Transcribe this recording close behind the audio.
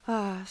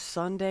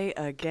Sunday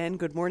again.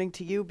 Good morning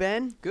to you,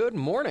 Ben. Good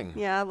morning.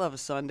 Yeah, I love a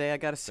Sunday, I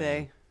gotta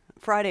say.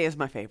 Friday is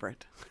my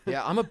favorite.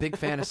 Yeah, I'm a big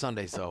fan of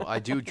Sundays, though. I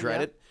do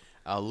dread Yep. it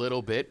a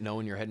little bit,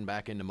 knowing you're heading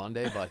back into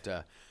Monday,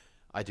 but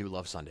I do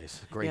love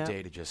Sundays. Great Yeah.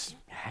 day to just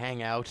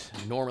hang out.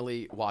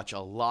 Normally watch a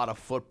lot of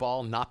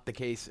football. Not the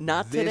case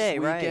Not this today,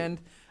 right.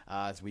 weekend,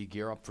 as we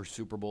gear up for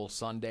Super Bowl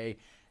Sunday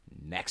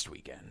next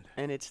weekend.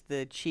 And it's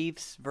the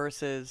Chiefs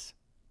versus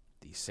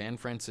The San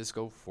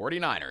Francisco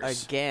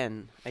 49ers.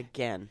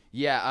 again.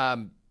 Yeah,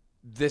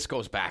 this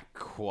goes back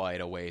quite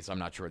a ways. I'm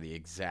not sure the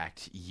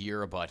exact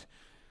year, but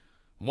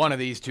one of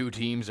these two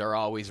teams are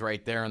always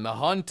right there in the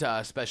hunt,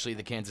 especially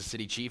the Kansas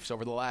City Chiefs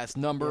over the last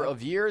number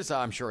of years.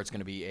 I'm sure it's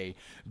going to be a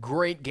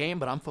great game,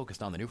 but I'm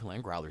focused on the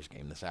Newfoundland Growlers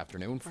game this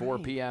afternoon. 4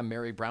 p.m.,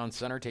 Mary Brown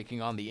Center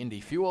taking on the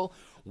Indy Fuel.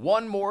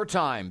 One more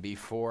time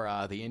before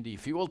the Indy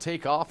Fuel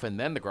take off, and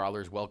then the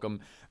Growlers welcome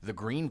the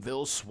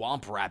Greenville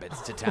Swamp Rabbits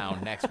to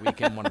town next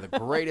weekend. One of the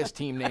greatest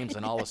team names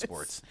in all of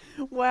sports.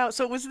 Wow,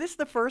 so was this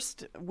the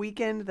first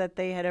weekend that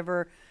they had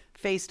ever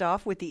faced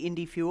off with the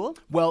Indy Fuel?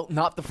 Well,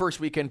 not the first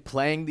weekend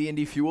playing the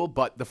Indy Fuel,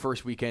 but the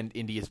first weekend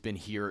Indy has been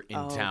here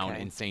in town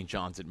in St.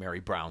 John's at Mary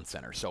Brown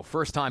Center. So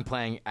first time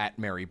playing at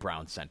Mary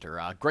Brown Center.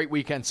 Great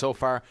weekend so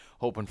far.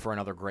 Hoping for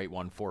another great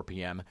one, 4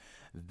 p.m.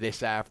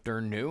 this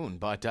afternoon.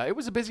 But it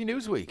was a busy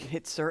news week.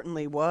 It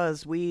certainly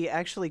was. We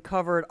actually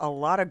covered a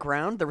lot of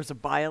ground. There was a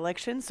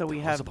by-election, so we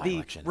have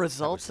the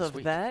results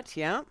of that.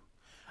 Yeah.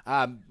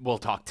 We'll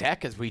talk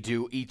tech as we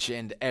do each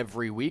and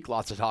every week.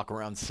 Lots of talk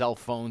around cell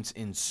phones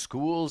in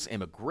schools,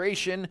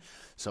 immigration.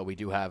 So we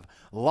do have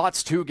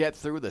lots to get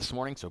through this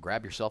morning. So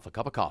grab yourself a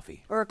cup of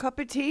coffee. Or a cup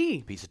of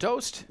tea. Piece of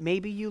toast.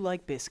 Maybe you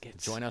like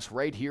biscuits. Join us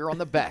right here on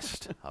the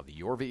best of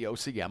Your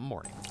VOCM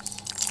Mornings.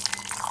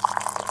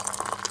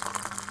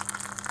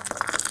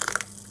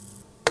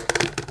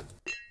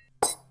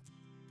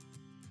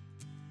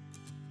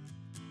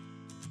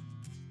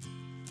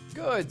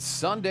 Good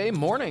Sunday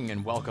morning,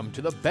 and welcome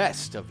to the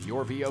best of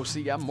Your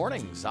VOCM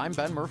Mornings. I'm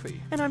Ben Murphy.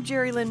 And I'm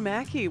Gerri Lynn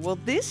Mackey. Well,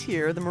 this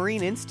year, the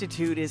Marine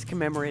Institute is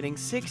commemorating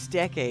 6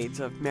 decades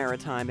of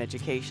maritime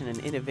education and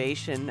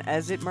innovation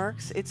as it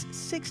marks its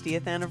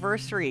 60th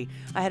anniversary.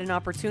 I had an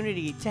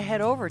opportunity to head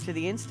over to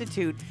the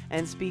Institute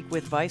and speak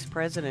with Vice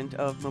President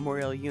of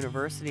Memorial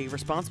University,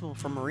 responsible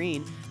for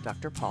Marine,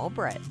 Dr. Paul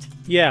Brett.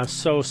 Yeah,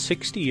 so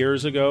 60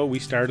 years ago, we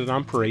started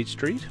on Parade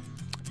Street,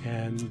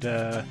 and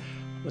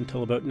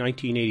until about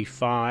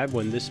 1985,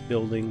 when this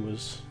building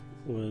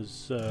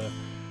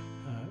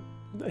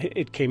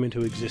it came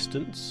into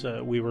existence.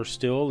 We were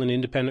still an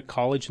independent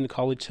college in the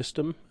college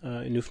system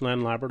in Newfoundland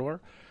and Labrador.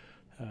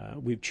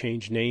 We've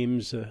changed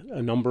names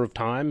a number of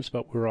times,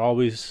 but we're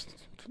always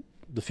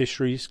the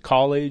Fisheries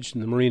College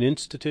and the Marine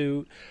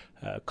Institute,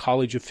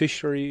 College of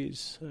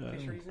Fisheries.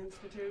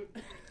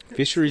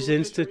 Fisheries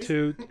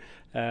Institute.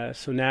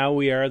 So now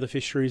we are the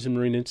Fisheries and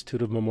Marine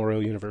Institute of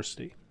Memorial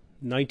University.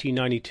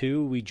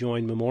 1992, we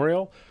joined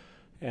Memorial,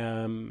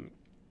 and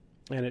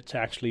it's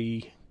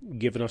actually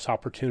given us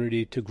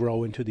opportunity to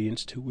grow into the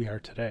institute we are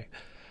today.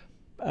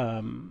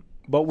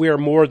 But we are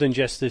more than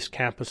just this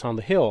campus on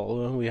the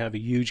hill. We have a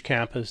huge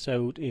campus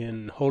out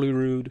in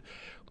Holyrood.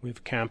 We have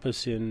a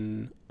campus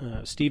in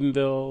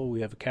Stephenville. We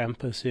have a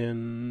campus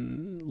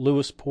in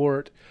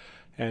Lewisport.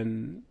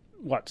 And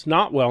what's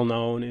not well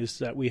known is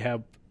that we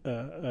have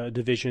a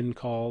division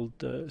called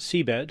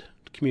CBED,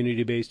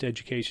 Community-Based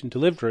Education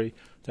Delivery,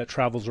 that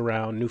travels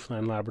around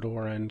Newfoundland,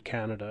 Labrador, and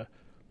Canada,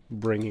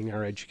 bringing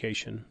our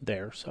education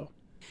there. So,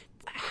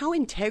 how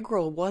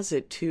integral was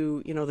it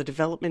to the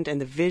development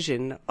and the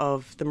vision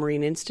of the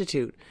Marine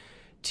Institute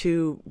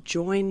to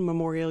join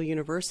Memorial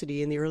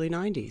University in the early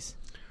 90s?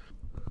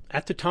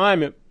 At the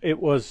time, it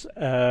was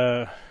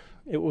an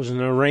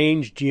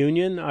arranged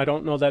union. I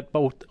don't know that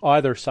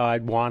either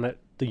side wanted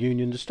the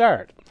union to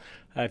start.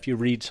 If you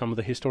read some of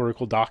the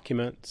historical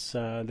documents,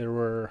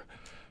 there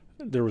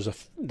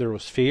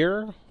was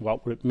fear.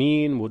 What would it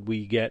mean? Would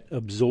we get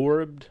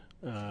absorbed?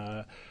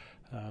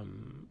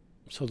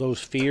 So those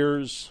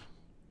fears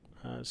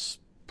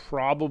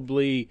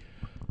probably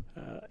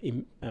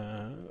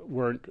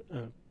weren't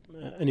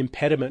an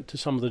impediment to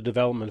some of the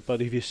development.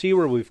 But if you see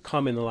where we've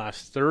come in the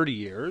last 30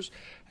 years,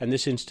 and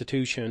this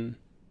institution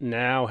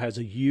now has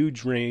a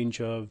huge range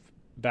of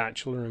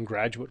bachelor and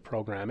graduate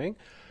programming.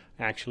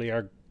 Actually,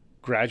 our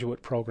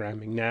graduate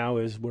programming now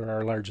is where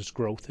our largest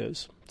growth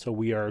is. So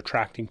we are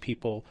attracting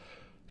people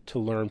to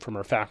learn from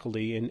our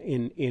faculty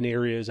in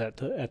areas at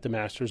the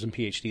master's and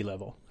PhD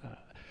level.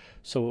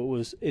 So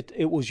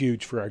it was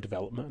huge for our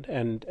development,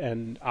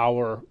 and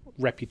our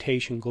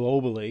reputation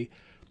globally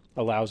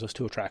allows us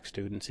to attract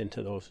students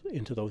into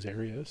those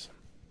areas.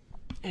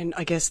 And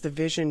I guess the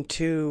vision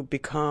to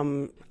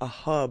become a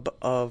hub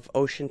of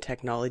ocean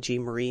technology,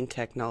 marine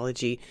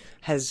technology,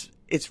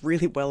 it's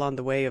really well on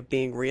the way of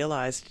being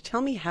realized.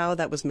 Tell me how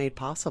that was made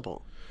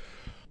possible.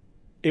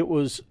 It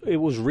was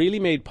really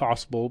made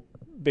possible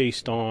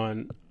based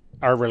on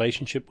our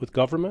relationship with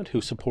government,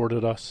 who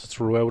supported us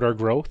throughout our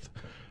growth,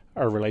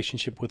 our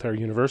relationship with our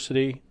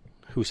university,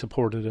 who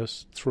supported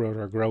us throughout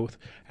our growth,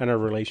 and our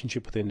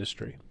relationship with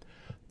industry.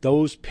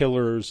 those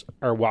pillars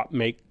are what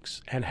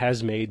makes and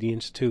has made the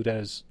Institute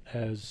as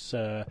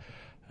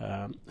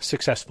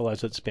successful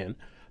as it's been.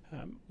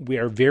 We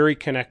are very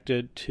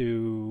connected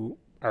to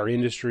our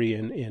industry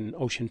in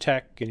ocean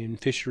tech and in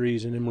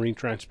fisheries and in marine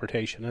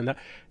transportation.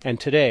 And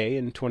today,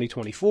 in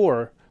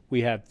 2024,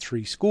 we have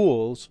 3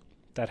 schools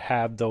that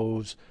have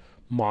those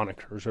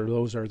monikers, or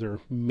those are their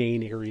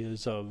main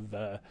areas of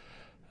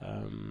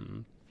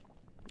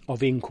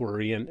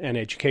inquiry and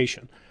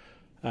education.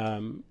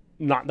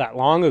 Not that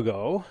long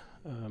ago,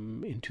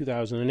 in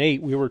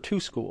 2008, we were 2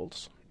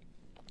 schools.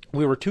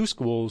 We were 2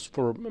 schools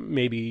for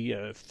maybe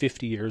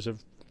 50 years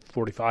of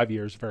 45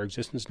 years of our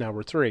existence. Now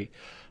we're 3.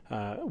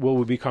 Will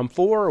we become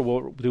 4,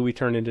 or do we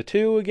turn into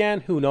 2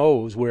 again? Who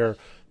knows where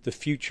the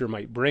future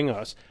might bring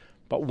us.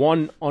 But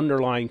one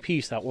underlying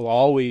piece that will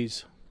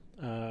always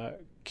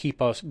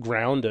keep us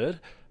grounded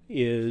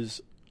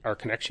is our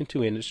connection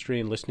to industry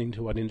and listening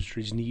to what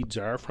industry's needs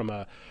are from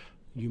a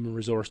human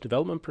resource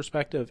development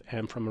perspective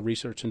and from a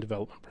research and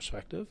development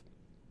perspective,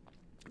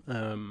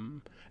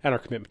 and our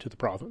commitment to the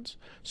province.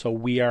 So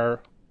we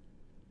are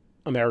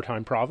a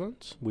maritime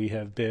province. We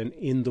have been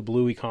in the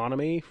blue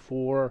economy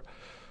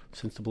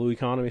since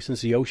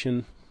the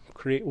ocean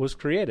was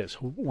created.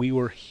 So we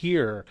were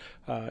here.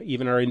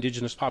 Even our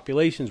indigenous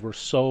populations were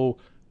so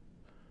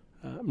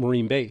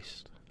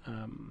marine-based.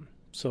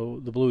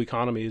 So the blue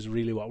economy is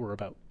really what we're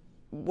about.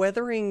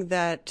 Weathering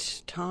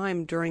that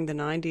time during the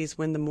 90s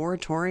when the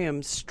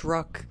moratorium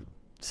struck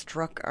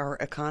our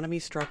economy,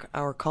 struck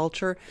our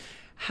culture,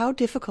 how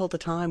difficult a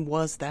time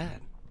was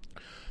that?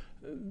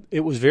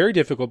 It was very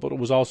difficult, but it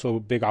was also a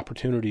big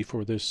opportunity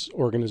for this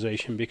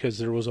organization because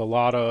there was a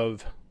lot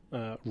of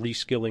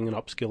reskilling and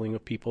upskilling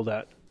of people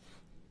that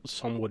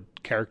some would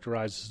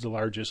characterize as the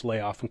largest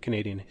layoff in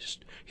Canadian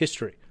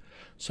history.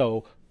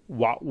 So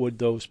what would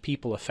those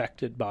people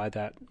affected by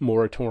that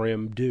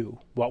moratorium do?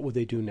 What would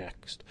they do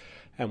next?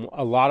 And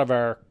a lot of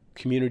our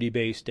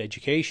community-based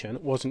education,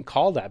 it wasn't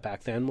called that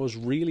back then, was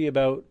really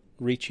about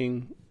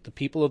reaching the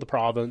people of the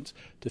province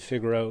to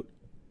figure out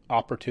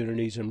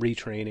opportunities and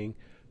retraining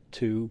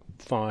to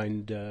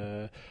find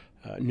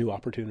new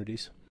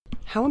opportunities.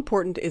 How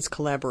important is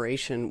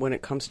collaboration when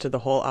it comes to the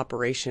whole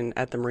operation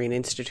at the Marine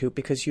Institute?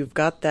 Because you've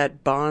got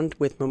that bond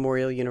with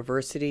Memorial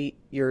University,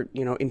 you're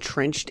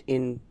entrenched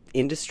in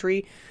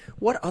industry.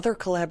 What other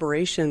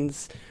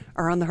collaborations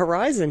are on the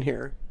horizon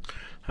here?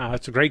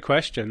 That's a great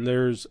question.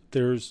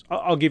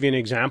 I'll give you an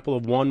example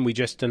of one we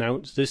just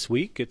announced this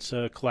week. It's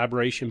a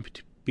collaboration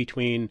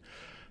between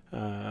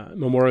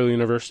Memorial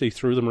University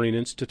through the Marine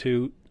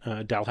Institute,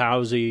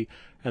 Dalhousie,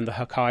 and the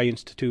Mackey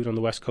Institute on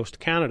the west coast of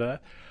Canada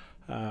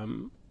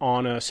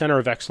on a Centre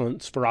of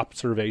Excellence for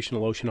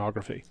Observational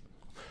Oceanography.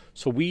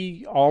 So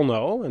we all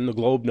know, and the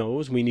globe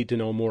knows, we need to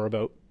know more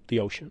about the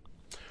ocean.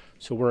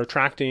 So we're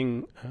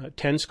attracting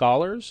 10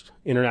 scholars,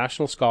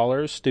 international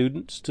scholars,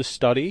 students to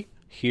study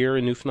here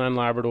in Newfoundland and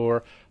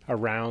Labrador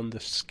around the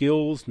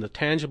skills and the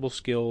tangible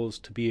skills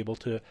to be able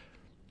to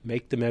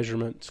make the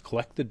measurements,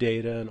 collect the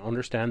data, and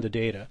understand the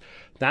data.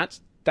 That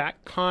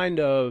kind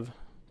of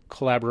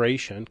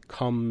collaboration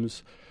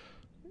comes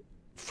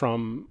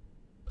from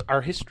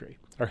our history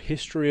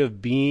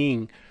of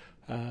being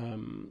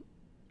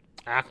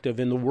active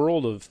in the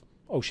world of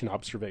ocean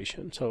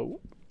observation.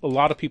 So a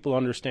lot of people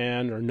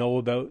understand or know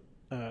about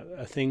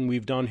a thing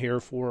we've done here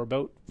for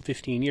about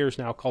 15 years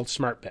now called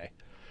Smart Bay.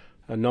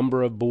 A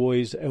number of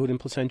buoys out in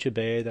Placentia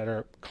Bay that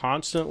are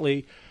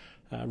constantly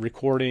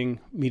recording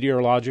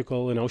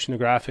meteorological and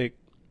oceanographic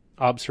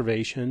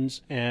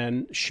observations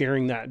and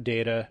sharing that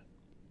data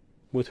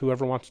with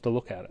whoever wants to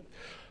look at it.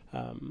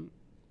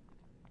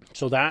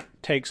 So that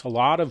takes a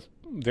lot of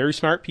very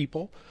smart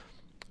people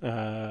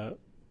to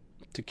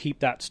keep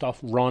that stuff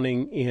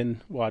running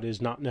in what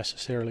is not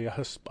necessarily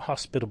a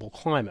hospitable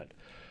climate.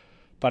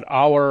 But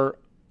our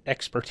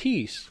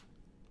expertise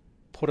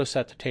put us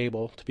at the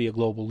table to be a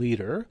global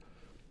leader,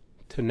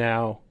 to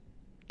now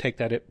take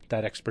that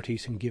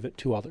expertise and give it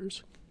to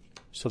others.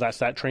 So that's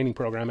that training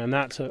program, and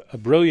that's a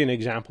brilliant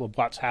example of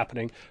what's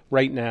happening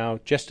right now,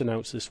 just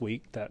announced this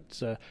week.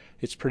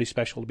 It's pretty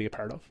special to be a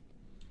part of.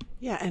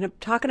 Yeah, and I'm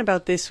talking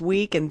about this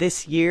week and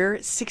this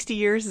year. 60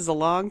 years is a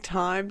long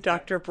time,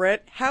 Dr.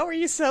 Brett. How are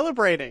you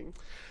celebrating?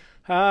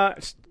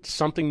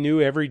 Something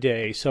new every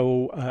day.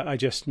 So I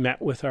just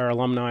met with our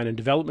alumni and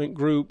development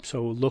group,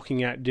 so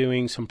looking at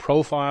doing some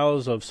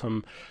profiles of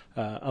some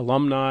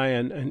alumni,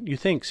 and you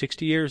think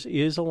 60 years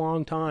is a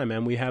long time,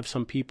 and we have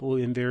some people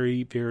in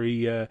very,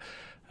 very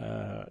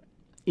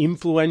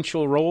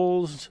influential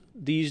roles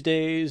these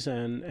days,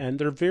 and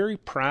they're very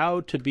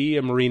proud to be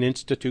a Marine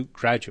Institute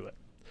graduate.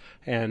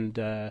 And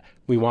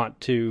we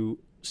want to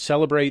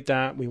celebrate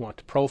that. We want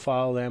to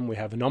profile them. We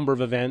have a number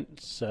of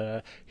events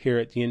here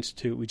at the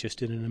Institute. We just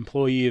did an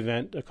employee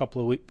event a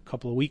couple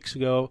of weeks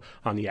ago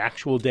on the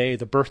actual day,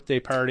 the birthday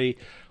party,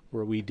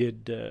 where we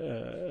did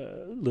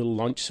a little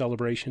lunch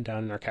celebration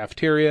down in our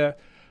cafeteria.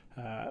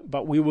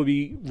 But we will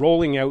be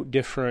rolling out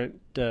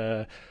different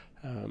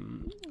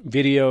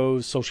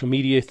videos, social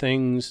media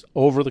things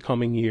over the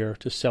coming year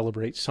to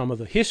celebrate some of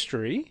the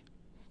history,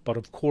 but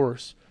of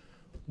course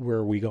where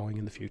are we going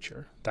in the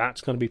future.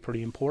 That's going to be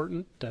pretty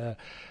important,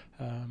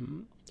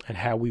 and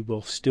how we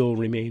will still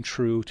remain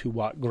true to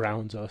what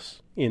grounds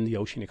us in the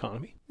ocean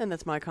economy. And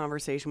that's my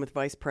conversation with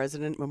Vice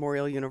President,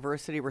 Memorial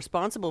University,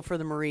 responsible for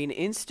the Marine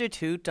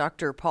Institute,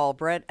 Dr. Paul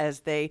Brett,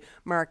 as they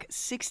mark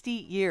 60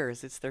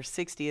 years. It's their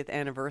 60th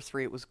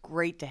anniversary. It was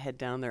great to head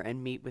down there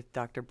and meet with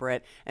Dr.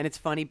 Brett. And it's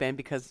funny, Ben,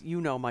 because you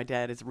know my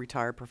dad is a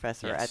retired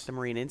professor at the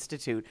Marine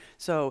Institute.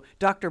 So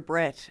Dr.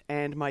 Brett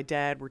and my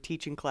dad were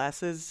teaching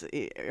classes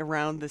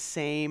around the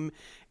same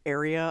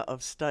area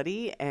of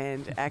study,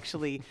 and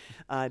actually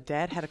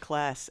Dad had a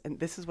class, and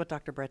this is what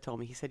Dr. Brett told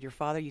me. He said your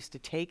father used to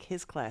take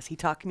his class. He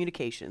taught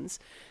communications,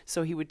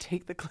 so he would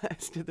take the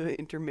class to the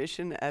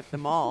intermission at the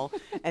mall,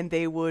 and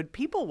they would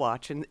people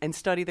watch and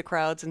study the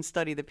crowds and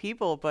study the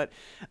people. But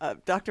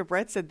Dr.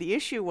 Brett said the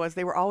issue was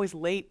they were always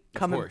late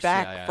coming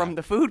back from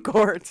the food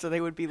court, so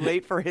they would be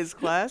late for his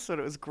class. So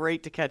it was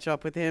great to catch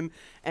up with him.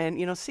 And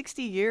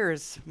 60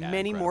 years,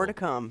 many more to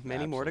come.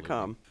 Many more to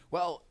come.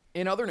 Well,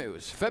 in other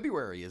news,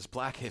 February is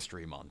Black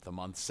History Month, a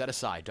month set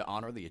aside to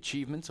honor the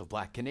achievements of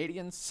Black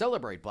Canadians,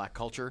 celebrate Black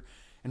culture,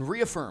 and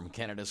reaffirm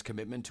Canada's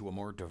commitment to a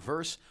more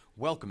diverse,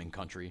 welcoming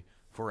country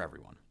for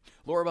everyone.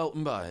 Laura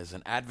Beltonba is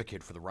an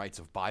advocate for the rights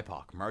of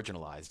BIPOC,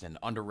 marginalized, and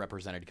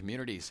underrepresented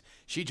communities.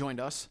 She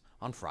joined us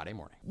on Friday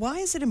morning. Why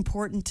is it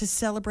important to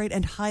celebrate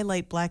and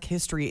highlight Black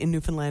history in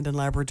Newfoundland and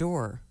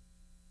Labrador?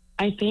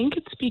 I think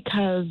it's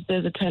because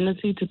there's a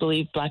tendency to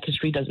believe Black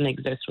history doesn't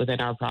exist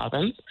within our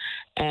province,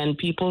 and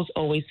people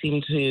always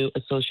seem to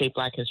associate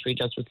Black history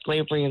just with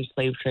slavery and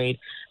slave trade,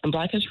 and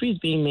Black history is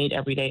being made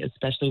every day,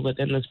 especially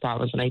within this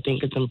province, and I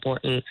think it's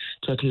important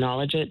to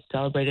acknowledge it,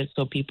 celebrate it,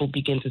 so people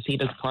begin to see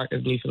it as part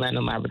of Newfoundland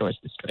and Labrador's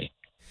history.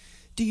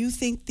 Do you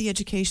think the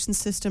education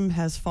system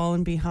has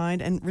fallen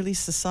behind, and really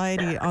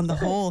society on the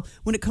whole,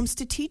 when it comes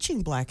to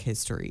teaching Black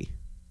history?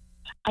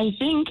 I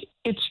think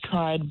it's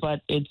tried,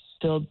 but it's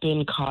still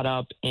been caught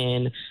up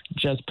in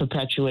just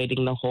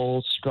perpetuating the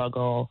whole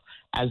struggle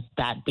as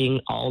that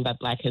being all that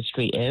Black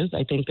history is.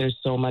 I think there's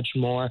so much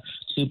more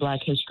to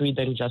Black history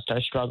than just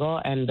our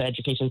struggle, and the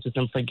education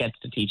system forgets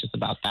to teach us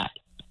about that.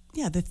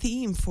 Yeah, the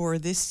theme for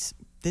this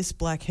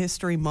Black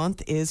History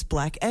Month is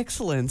Black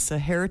Excellence, a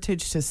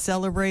heritage to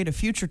celebrate, a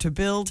future to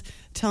build.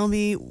 Tell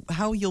me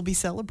how you'll be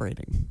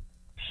celebrating.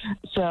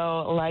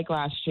 So, like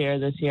last year,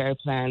 this year I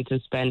plan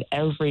to spend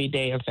every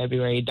day of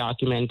February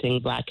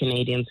documenting Black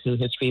Canadians who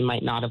history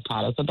might not have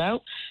taught us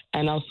about.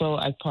 And also,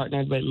 I've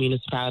partnered with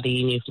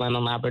Municipality Newfoundland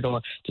and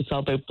Labrador to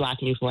celebrate Black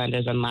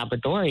Newfoundlanders and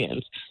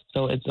Labradorians.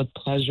 So it's a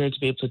pleasure to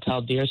be able to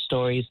tell their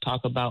stories,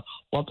 talk about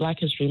what Black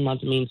History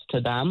Month means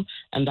to them,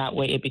 and that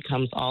way it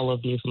becomes all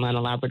of Newfoundland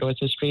and Labrador's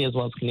history as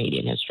well as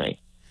Canadian history.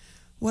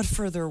 What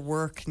further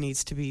work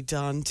needs to be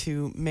done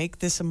to make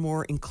this a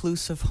more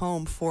inclusive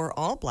home for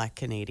all Black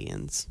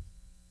Canadians?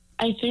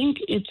 I think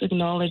it's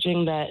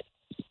acknowledging that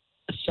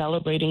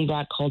celebrating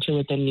Black culture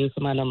within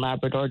Newfoundland and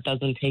Labrador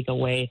doesn't take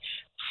away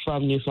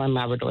from Newfoundland and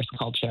Labrador's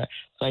culture.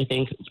 So I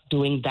think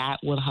doing that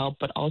will help,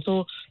 but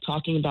also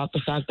talking about the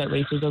fact that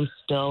racism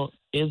still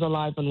is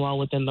alive and well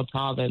within the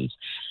province,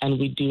 and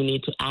we do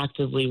need to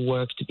actively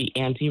work to be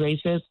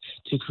anti-racist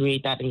to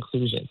create that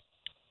inclusion.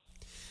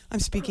 I'm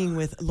speaking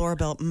with Laura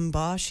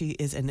Beltonba. She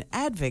is an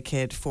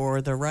advocate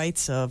for the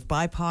rights of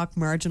BIPOC,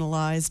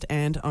 marginalized,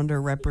 and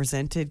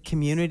underrepresented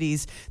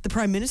communities. The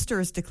Prime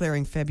Minister is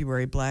declaring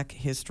February Black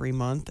History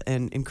Month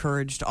and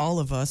encouraged all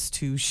of us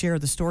to share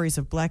the stories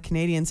of Black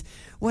Canadians.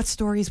 What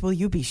stories will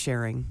you be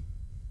sharing?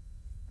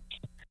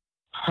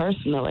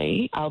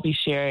 Personally, I'll be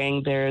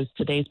sharing,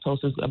 today's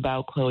post is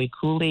about Chloe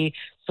Cooley,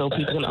 so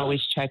people can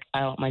always check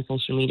out my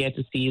social media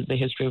to see the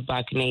history of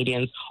Black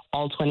Canadians,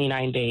 all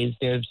 29 days.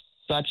 There's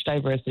such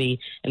diversity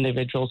in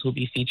individuals who will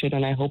be featured,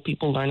 and I hope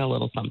people learn a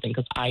little something,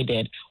 because I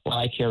did while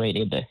I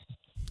curated this.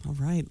 All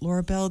right.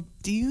 Laura Bell,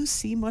 do you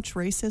see much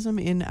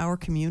racism in our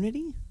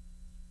community?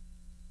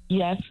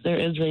 Yes, there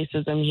is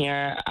racism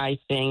here. I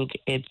think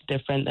it's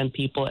different than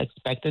people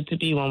expect it to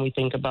be when we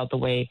think about the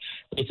way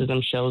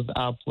racism shows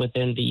up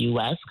within the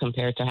U.S.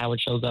 compared to how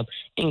it shows up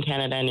in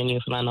Canada and in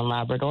Newfoundland and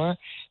Labrador.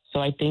 So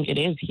I think it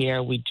is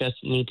here. We just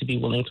need to be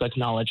willing to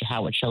acknowledge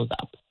how it shows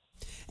up.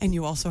 And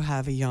you also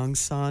have a young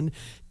son.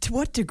 To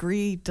what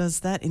degree does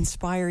that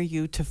inspire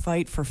you to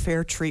fight for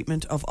fair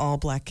treatment of all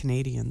Black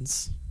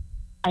Canadians?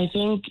 I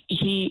think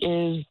he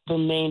is the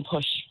main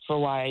push for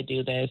why I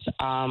do this.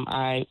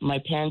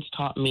 My parents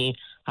taught me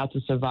how to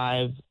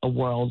survive a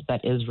world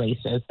that is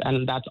racist,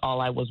 and that's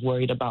all I was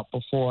worried about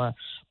before.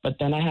 But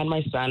then I had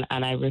my son,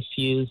 and I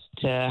refused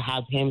to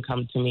have him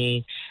come to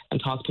me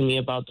and talk to me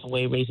about the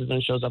way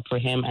racism shows up for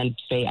him and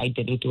say I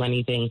didn't do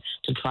anything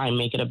to try and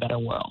make it a better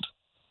world.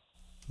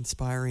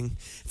 Inspiring.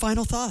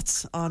 Final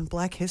thoughts on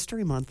Black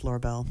History Month, Laura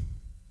Bell?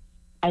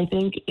 I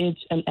think it's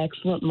an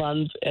excellent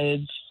month.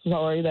 It's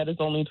sorry that it's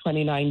only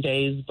 29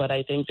 days, but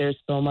I think there's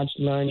so much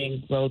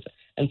learning, growth,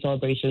 and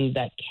celebration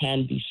that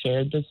can be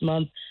shared this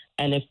month.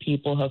 And if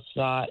people have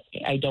thought,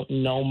 I don't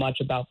know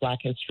much about Black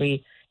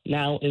history,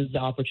 now is the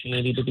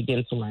opportunity to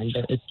begin to learn.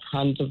 There is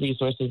tons of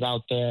resources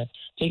out there.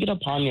 Take it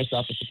upon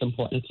yourself if it's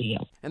important to you.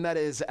 And that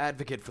is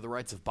advocate for the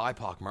rights of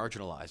BIPOC,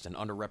 marginalized, and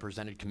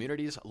underrepresented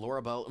communities,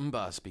 Laura Bell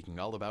Mba, speaking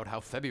all about how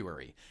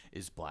February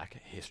is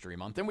Black History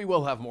Month. And we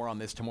will have more on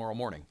this tomorrow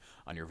morning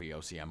on your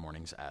VOCM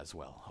Mornings as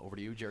well. Over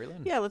to you, Gerri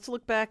Lynn. Yeah, let's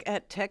look back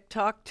at Tech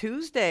Talk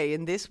Tuesday.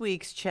 In this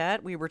week's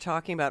chat, we were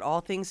talking about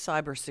all things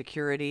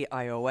cybersecurity,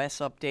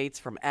 iOS updates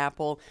from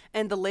Apple,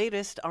 and the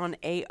latest on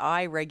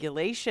AI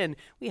regulation.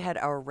 We had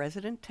our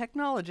resident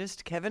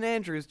technologist, Kevin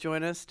Andrews,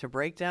 join us to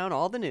break down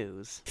all the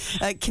news.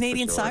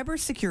 Canadian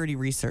cybersecurity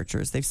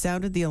researchers, they've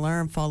sounded the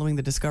alarm following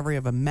the discovery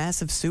of a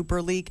massive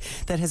super leak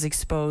that has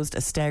exposed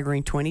a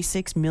staggering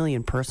 26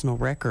 million personal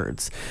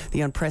records.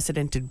 The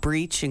unprecedented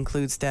breach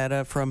includes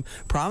data from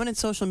prominent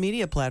social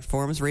media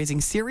platforms,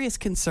 raising serious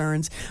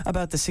concerns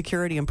about the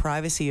security and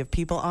privacy of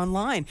people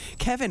online.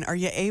 Kevin, are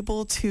you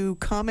able to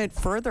comment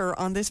further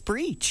on this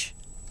breach?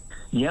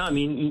 Yeah, I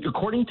mean,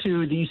 according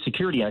to these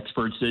security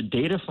experts, the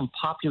data from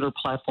popular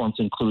platforms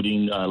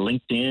including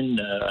LinkedIn,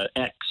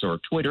 X or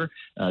Twitter,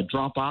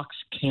 Dropbox,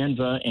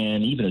 Canva,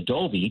 and even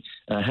Adobe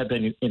have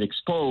been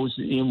exposed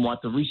in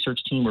what the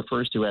research team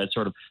refers to as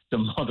sort of the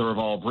mother of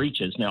all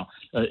breaches. Now,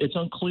 it's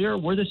unclear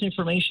where this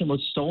information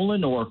was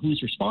stolen or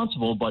who's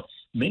responsible, but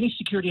many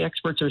security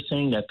experts are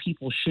saying that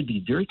people should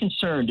be very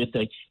concerned if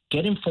they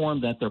get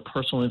informed that their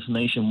personal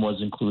information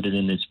was included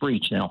in this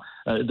breach. Now,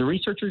 the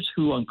researchers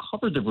who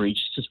uncovered the breach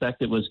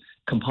suspect it was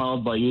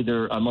compiled by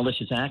either a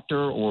malicious actor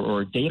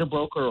or a data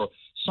broker or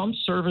some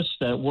service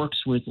that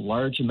works with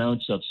large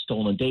amounts of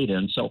stolen data.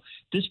 And so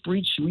this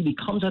breach really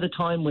comes at a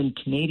time when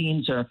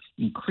Canadians are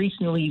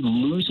increasingly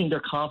losing their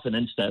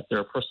confidence that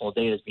their personal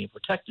data is being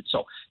protected.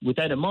 So with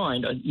that in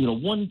mind,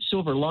 one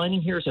silver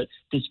lining here is that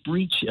this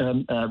breach,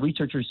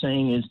 researchers are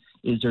saying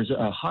is there's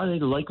a high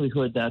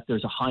likelihood that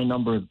there's a high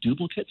number of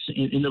duplicates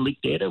in the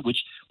leaked data,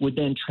 which would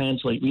then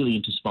translate really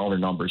into smaller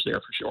numbers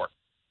there for sure.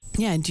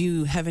 Yeah, and do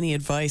you have any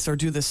advice, or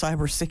do the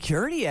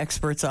cybersecurity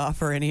experts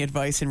offer any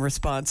advice in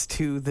response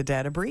to the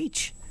data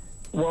breach?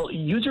 Well,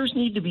 users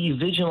need to be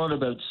vigilant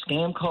about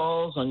scam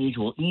calls,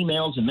 unusual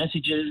emails and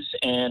messages,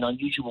 and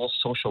unusual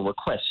social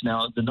requests.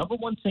 Now, the number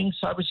one thing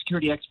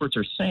cybersecurity experts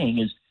are saying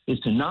is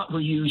to not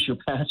reuse your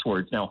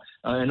passwords. Now,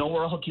 I know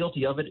we're all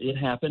guilty of it. It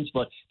happens,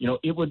 but,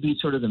 it would be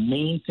sort of the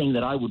main thing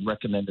that I would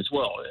recommend as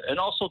well. And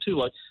also,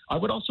 too, I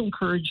would also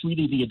encourage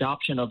really the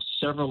adoption of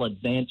several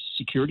advanced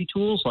security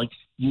tools, like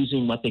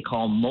using what they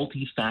call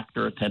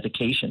multi-factor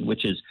authentication,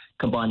 which is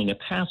combining a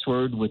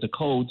password with a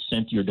code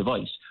sent to your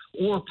device,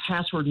 or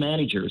password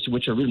managers,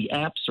 which are really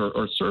apps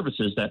or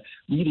services that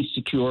really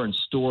secure and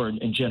store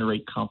and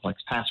generate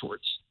complex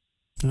passwords.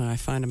 I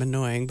find them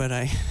annoying, but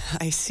I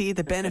see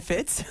the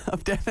benefits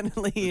of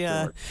definitely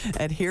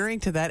adhering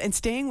to that. And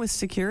staying with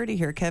security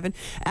here, Kevin,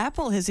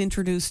 Apple has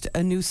introduced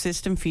a new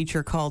system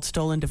feature called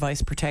Stolen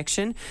Device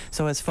Protection.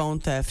 So as phone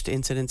theft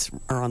incidents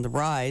are on the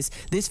rise,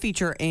 this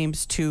feature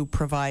aims to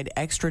provide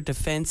extra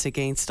defense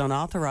against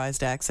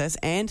unauthorized access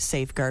and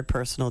safeguard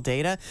personal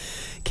data.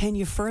 Can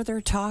you further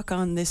talk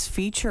on this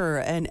feature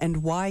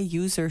and why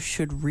users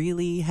should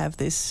really have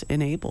this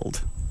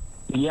enabled?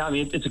 Yeah, I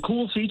mean, it's a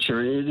cool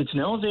feature. It's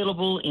now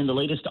available in the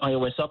latest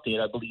iOS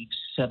update, I believe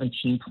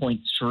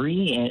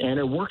 17.3, and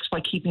it works by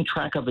keeping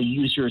track of a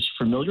user's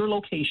familiar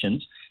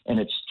locations,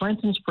 and it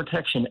strengthens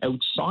protection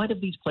outside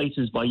of these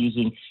places by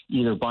using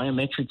either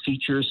biometric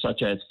features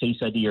such as Face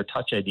ID or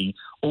Touch ID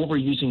over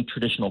using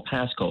traditional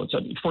passcodes. So,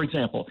 for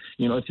example,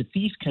 if a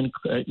thief can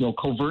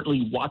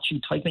covertly watch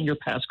you type in your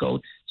passcode,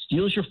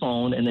 steals your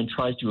phone, and then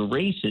tries to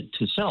erase it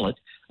to sell it,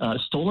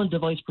 stolen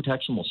device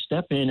protection will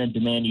step in and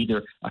demand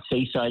either a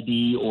Face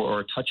ID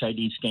or a Touch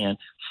ID scan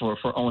for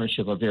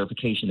ownership or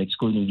verification,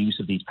 excluding use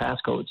of these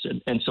passcodes.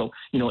 And so,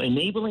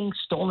 enabling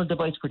stolen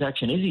device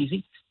protection is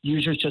easy.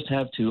 Users just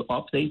have to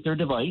update their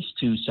device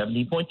to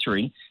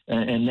 17.3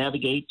 and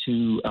navigate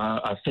to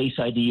a Face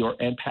ID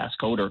and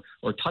passcode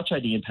or Touch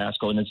ID and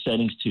passcode, and then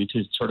settings to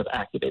sort of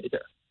activate it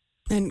there.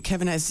 And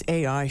Kevin, as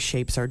AI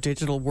shapes our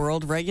digital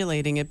world,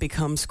 regulating it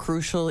becomes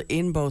crucial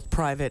in both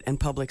private and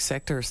public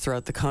sectors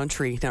throughout the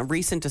country. Now,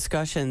 recent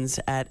discussions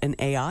at an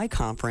AI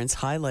conference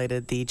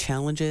highlighted the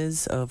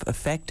challenges of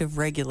effective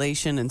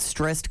regulation and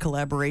stressed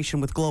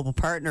collaboration with global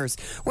partners.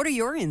 What are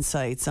your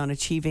insights on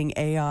achieving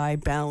AI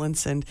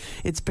balance and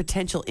its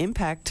potential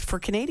impact for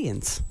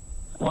Canadians?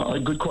 Well,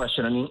 a good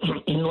question. I mean,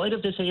 in light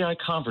of this AI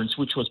conference,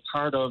 which was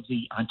part of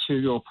the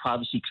Ontario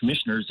Privacy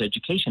Commissioner's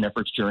education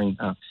efforts during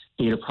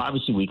Data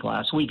Privacy Week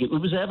last week, it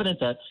was evident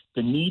that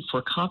the need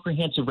for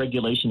comprehensive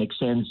regulation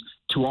extends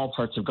to all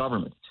parts of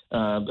government.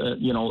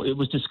 It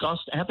was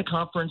discussed at the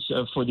conference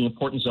for the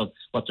importance of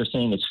what they're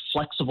saying is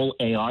flexible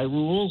AI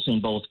rules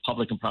in both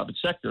public and private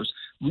sectors,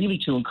 really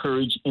to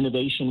encourage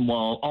innovation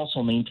while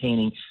also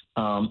maintaining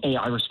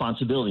AI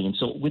responsibility. And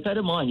so with that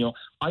in mind,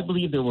 I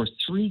believe there were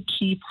three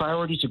key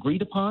priorities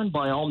agreed upon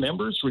by all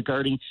members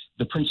regarding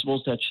the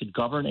principles that should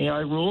govern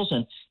AI rules.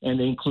 And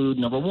they include,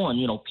 number one,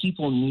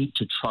 people need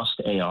to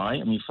trust AI.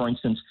 I mean, for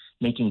instance,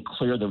 making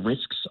clear the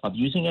risks of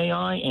using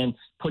AI and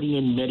putting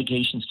in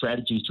mitigation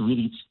strategies to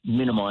really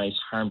minimize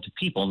harm to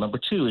people. Number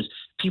two is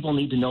people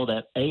need to know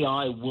that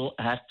AI will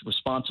act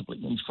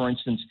responsibly and, for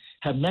instance,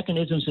 have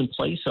mechanisms in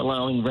place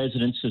allowing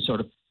residents to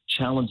sort of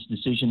challenge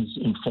decisions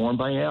informed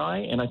by AI.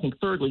 And I think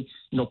thirdly,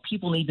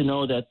 people need to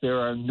know that there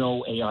are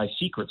no AI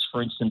secrets.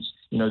 For instance,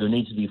 there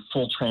needs to be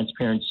full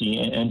transparency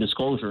and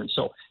disclosure. And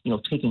so,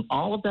 taking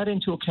all of that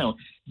into account,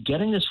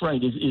 getting this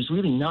right is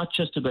really not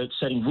just about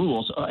setting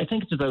rules. I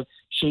think it's about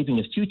shaping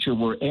a future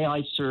where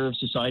AI serves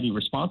society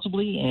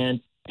responsibly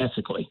and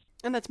ethically.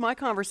 And that's my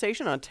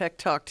conversation on Tech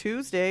Talk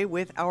Tuesday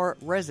with our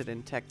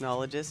resident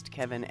technologist,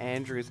 Kevin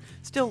Andrews.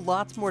 Still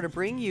lots more to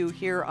bring you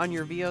here on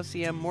your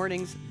VOCM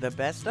Mornings, the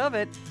best of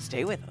it.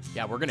 Stay with us.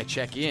 Yeah, we're going to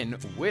check in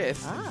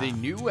with the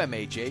new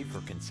MHA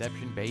for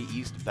Conception Bay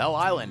East Bell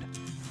Island,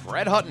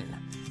 Fred Hutton,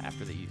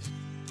 after these.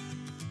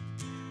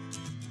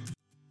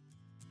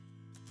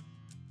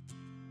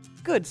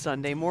 Good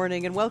Sunday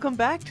morning, and welcome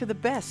back to the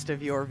best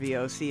of your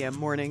VOCM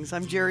Mornings.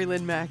 I'm Gerri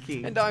Lynn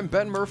Mackey. And I'm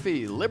Ben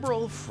Murphy.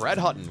 Liberal Fred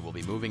Hutton will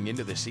be moving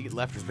into the seat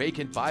left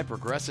vacant by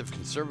Progressive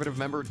Conservative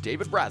member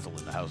David Brazel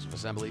in the House of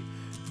Assembly.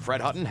 Fred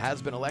Hutton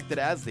has been elected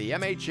as the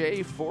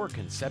MHA for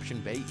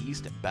Conception Bay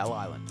East Bell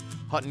Island.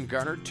 Hutton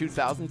garnered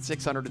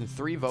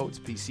 2,603 votes.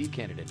 PC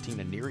candidate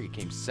Tina Neary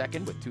came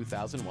second with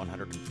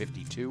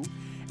 2,152.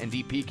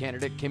 NDP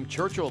candidate Kim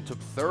Churchill took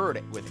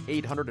third with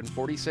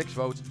 846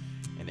 votes.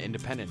 And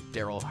independent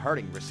Daryl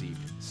Harding received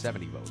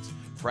 70 votes.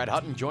 Fred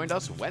Hutton joined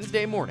us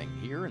Wednesday morning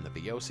here in the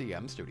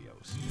VOCM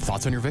studios.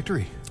 Thoughts on your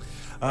victory?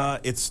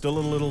 It's still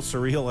a little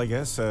surreal, I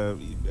guess.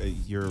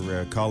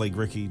 Your colleague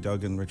Richard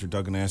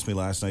Duggan asked me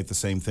last night the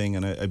same thing,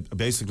 and I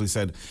basically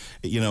said,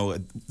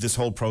 this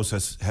whole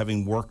process,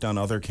 having worked on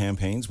other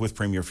campaigns with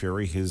Premier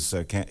Furey, his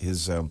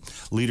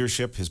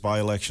leadership, his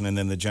by-election, and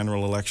then the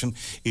general election,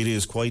 it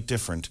is quite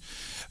different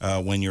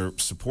when you're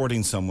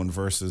supporting someone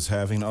versus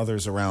having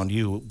others around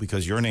you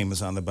because your name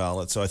is on the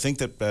ballot. So I think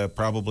that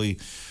probably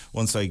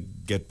once I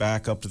get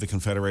back up to the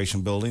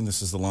Confederation building,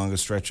 this is the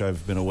longest stretch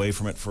I've been away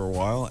from it for a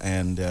while,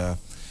 and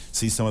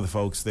see some of the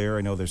folks there.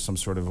 I know there's some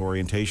sort of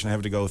orientation I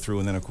have to go through,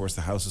 and then, of course,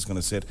 the House is going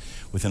to sit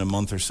within a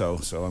month or so.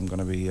 So I'm going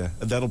to be,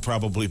 that'll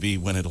probably be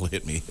when it'll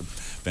hit me,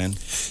 Ben.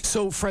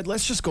 So, Fred,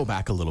 let's just go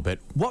back a little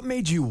bit. What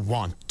made you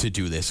want to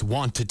do this,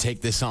 want to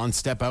take this on,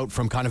 step out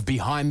from kind of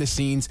behind the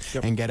scenes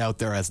and get out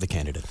there as the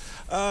candidate?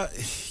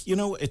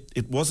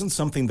 It wasn't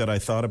something that I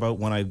thought about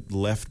when I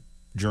left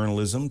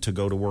journalism to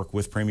go to work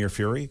with Premier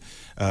Furey.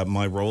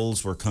 My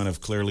roles were kind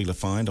of clearly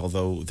defined,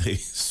 although they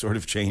sort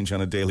of change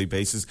on a daily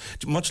basis,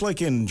 much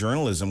like in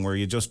journalism where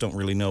you just don't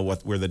really know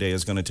where the day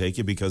is going to take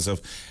you because of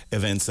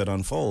events that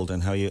unfold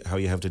and how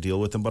you have to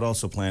deal with them, but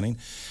also planning.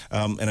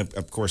 And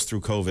of course,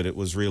 through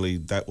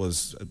COVID, that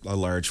was a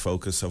large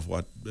focus of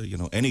what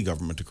any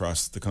government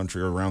across the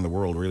country or around the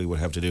world really would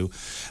have to do.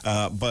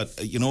 But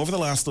over the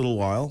last little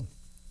while,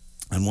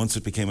 and once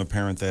it became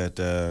apparent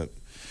that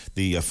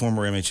the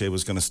former MHA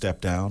was going to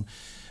step down,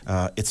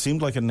 it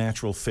seemed like a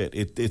natural fit.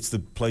 It's the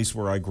place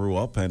where I grew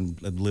up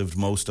and lived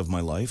most of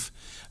my life.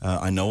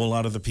 I know a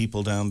lot of the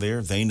people down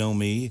there. They know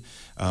me.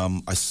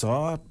 I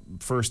saw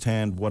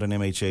firsthand what an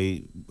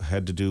MHA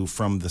had to do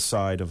from the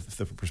side of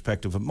the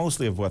perspective of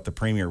mostly of what the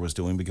Premier was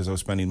doing, because I was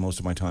spending most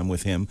of my time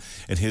with him.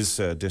 And his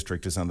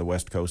district is on the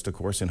west coast, of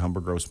course, in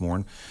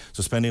Humber-Gross-Mourne.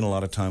 So spending a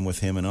lot of time with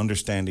him and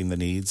understanding the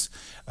needs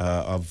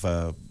of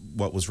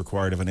what was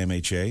required of an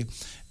MHA.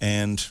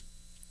 And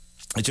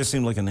it just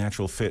seemed like a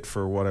natural fit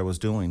for what I was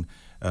doing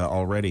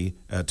already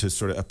to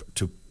sort of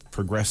to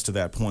progress to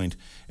that point.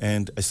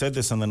 And I said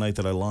this on the night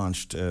that I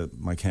launched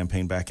my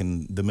campaign back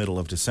in the middle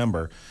of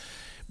December.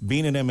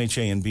 Being an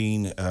MHA and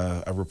being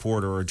a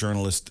reporter or a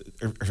journalist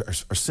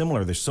are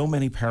similar. There's so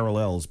many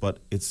parallels, but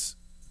it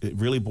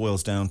really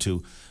boils down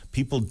to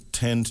people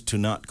tend to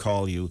not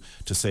call you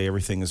to say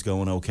everything is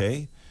going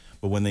okay.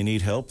 But when they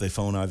need help, they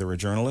phone either a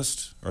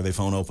journalist or they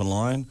phone Open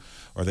Line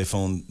or they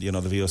phone, the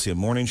VOCM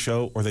Morning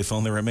Show, or they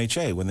phone their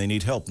MHA when they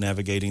need help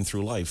navigating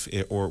through life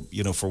or,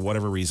 for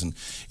whatever reason,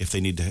 if they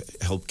need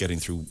help getting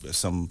through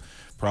some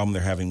problem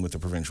they're having with the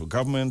provincial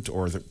government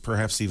or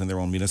perhaps even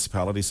their own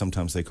municipality.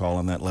 Sometimes they call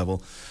on that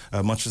level,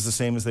 much as the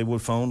same as they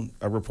would phone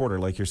a reporter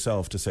like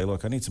yourself to say,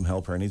 look, I need some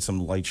help or I need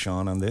some light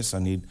shone on this. I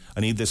need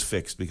this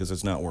fixed because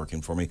it's not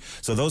working for me.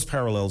 So those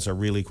parallels are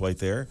really quite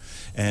there.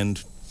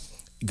 And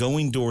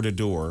going door to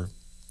door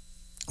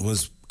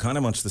was kind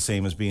of much the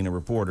same as being a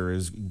reporter,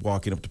 is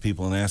walking up to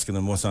people and asking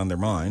them what's on their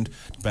mind,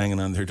 banging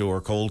on their door,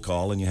 cold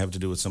call, and you have to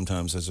do it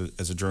sometimes as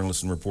a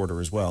journalist and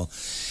reporter as well.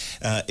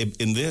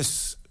 In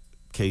this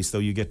case, though,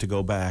 you get to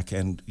go back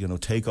and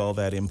take all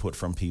that input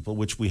from people,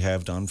 which we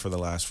have done for the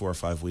last 4 or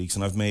 5 weeks,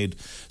 and I've made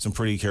some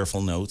pretty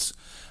careful notes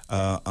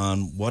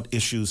on what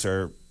issues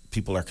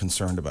people are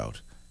concerned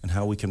about, and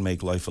how we can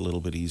make life a little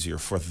bit easier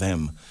for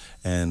them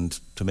and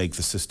to make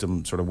the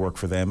system sort of work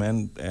for them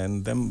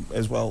and them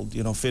as well,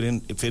 fit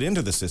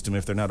into the system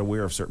if they're not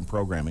aware of certain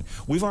programming.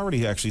 We've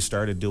already actually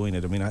started doing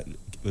it. I mean, it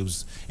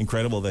was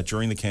incredible that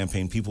during the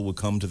campaign, people would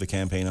come to the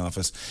campaign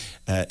office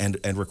and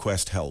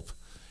request help.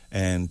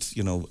 and,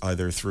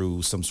 either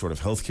through some sort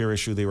of healthcare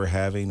issue they were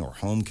having or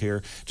home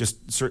care,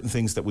 just certain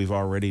things that we've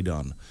already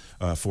done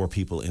for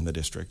people in the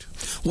district.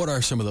 What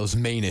are some of those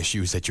main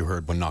issues that you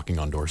heard when knocking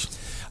on doors?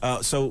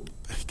 So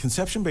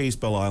Conception Bay East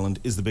Bell Island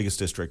is the biggest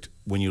district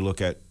when you look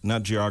at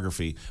not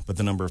geography, but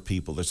the number of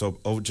people. There's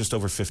just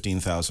over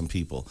 15,000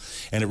 people,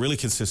 and it really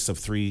consists of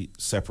three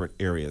separate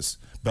areas.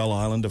 Bell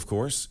Island, of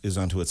course, is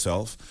unto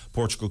itself,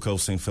 Portugal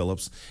Cove, St.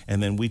 Phillips,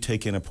 and then we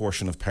take in a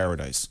portion of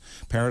Paradise.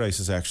 Paradise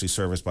is actually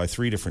serviced by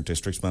three different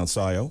districts, Mount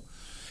Sion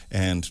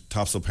and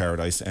Topsail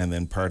Paradise, and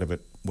then part of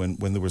it, when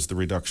there was the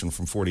reduction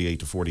from 48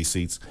 to 40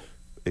 seats,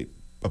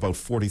 about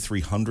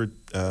 4,300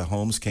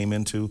 homes came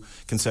into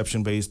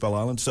Conception Bay East Bell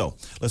Island. So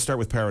let's start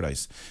with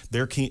Paradise.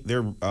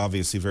 They're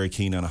obviously very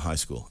keen on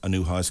a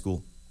new high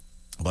school,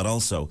 but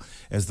also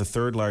as the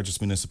third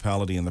largest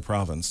municipality in the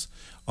province,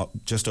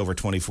 just over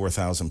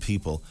 24,000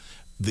 people.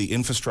 The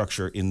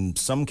infrastructure in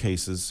some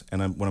cases,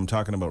 and when I'm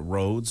talking about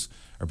roads,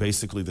 are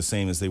basically the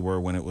same as they were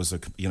when it was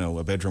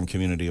a bedroom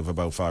community of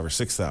about 5,000 or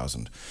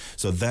 6,000.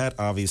 So that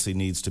obviously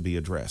needs to be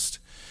addressed.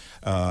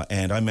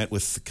 And I met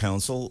with the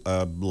council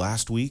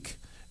last week,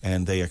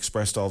 and they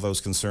expressed all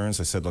those concerns.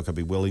 I said, look, I'd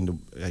be willing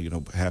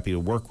to, happy to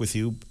work with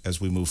you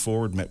as we move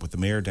forward. Met with the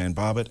mayor, Dan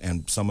Bobbitt,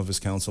 and some of his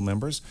council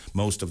members.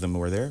 Most of them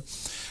were there.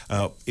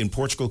 In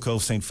Portugal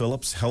Cove, St.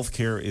 Phillips,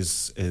 healthcare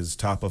is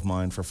top of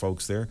mind for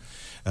folks there.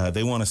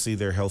 They want to see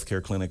their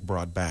healthcare clinic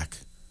brought back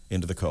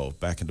into the Cove,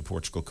 back into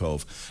Portugal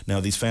Cove. Now,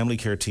 these family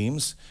care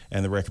teams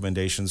and the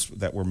recommendations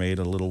that were made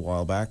a little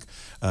while back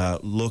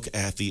look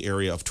at the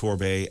area of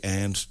Torbay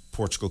and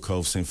Portugal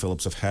Cove, St.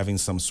 Phillips, of having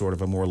some sort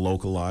of a more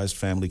localized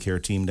family care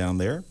team down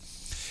there.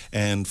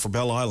 And for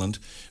Bell Island,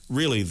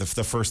 really the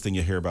first thing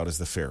you hear about is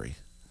the ferry.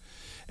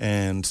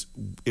 And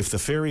if the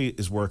ferry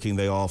is working,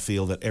 they all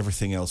feel that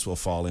everything else will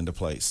fall into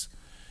place.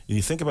 And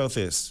you think about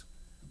this,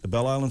 the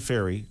Bell Island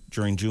Ferry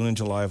during June and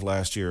July of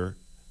last year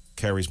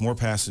carries more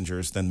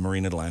passengers than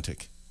Marine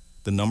Atlantic.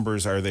 The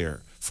numbers are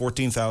there.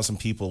 14,000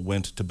 people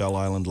went to Bell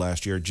Island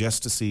last year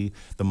just to see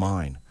the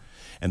mine.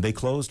 And they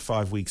closed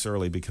 5 weeks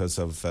early because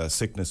of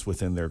sickness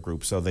within their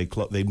group. So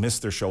they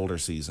missed their shoulder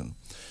season.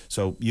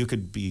 So you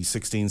could be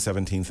 16,000,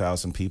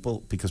 17,000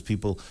 people because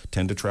people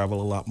tend to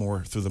travel a lot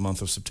more through the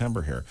month of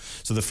September here.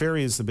 So the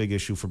ferry is the big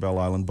issue for Bell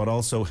Island, but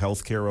also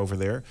healthcare over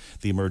there,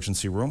 the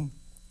emergency room.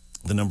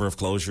 The number of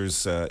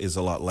closures is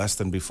a lot less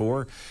than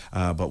before,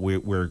 but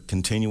we're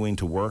continuing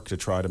to work to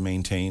try to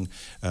maintain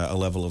a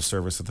level of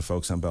service that the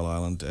folks on Bell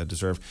Island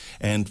deserve.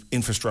 And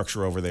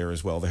infrastructure over there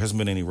as well. There hasn't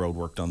been any road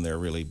work done there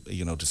really,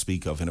 to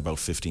speak of in about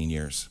 15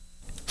 years.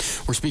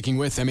 We're speaking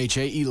with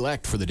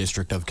MHA-elect for the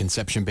District of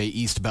Conception Bay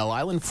East Bell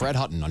Island, Fred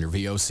Hutton, on your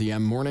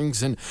VOCM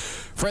Mornings. And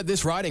Fred,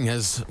 this riding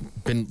has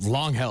been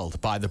long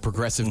held by the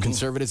Progressive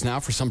Conservatives now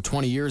for some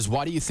 20 years.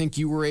 Why do you think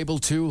you were able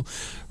to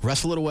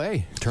wrestle it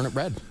away, turn it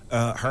red?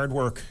 Hard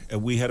work.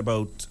 We had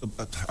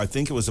I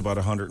think it was about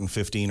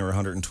 115 or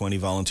 120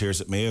 volunteers.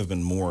 It may have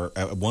been more.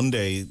 One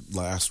day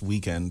last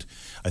weekend,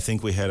 I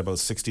think we had about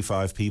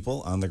 65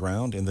 people on the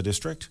ground in the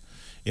district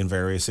in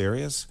various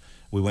areas.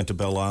 We went to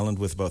Bell Island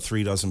with about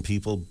 36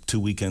 people 2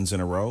 weekends in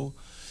a row.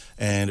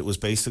 And it was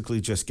basically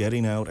just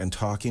getting out and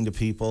talking to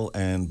people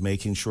and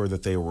making sure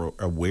that they were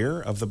aware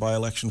of the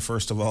by-election,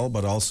 first of all,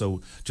 but also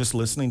just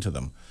listening to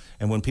them.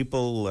 And when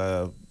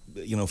people,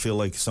 feel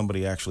like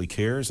somebody actually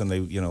cares and they,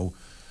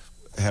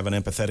 have an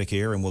empathetic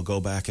ear and will go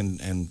back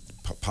and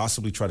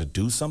possibly try to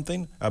do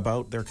something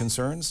about their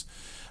concerns,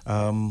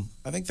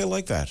 I think they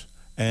like that.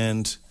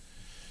 And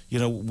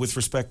with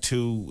respect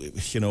to,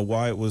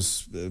 why it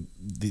was,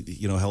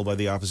 held by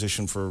the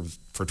opposition for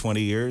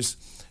 20 years,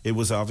 it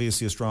was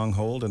obviously a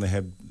stronghold, and they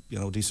had,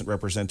 decent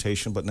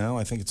representation. But now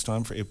I think it's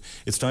time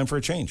for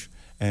a change,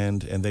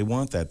 and they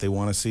want that. They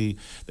want to see,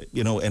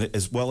 and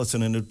as well as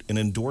an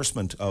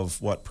endorsement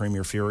of what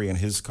Premier Furey and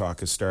his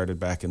caucus started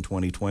back in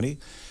 2020.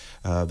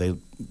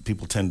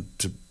 People tend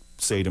to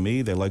say to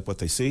me they like what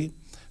they see.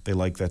 They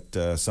like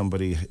that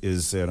somebody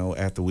is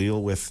at the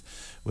wheel with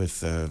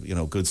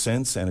good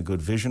sense and a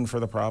good vision for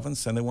the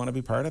province, and they want to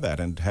be part of that.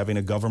 And having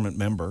a government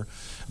member,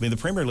 the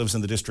Premier lives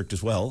in the district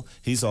as well.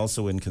 He's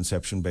also in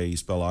Conception Bay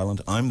East Bell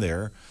Island. I'm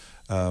there.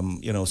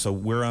 So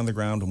we're on the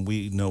ground and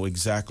we know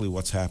exactly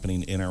what's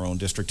happening in our own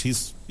district.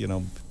 He's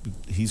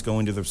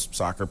going to the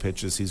soccer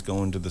pitches. He's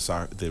going to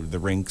the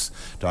rinks,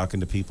 talking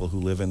to people who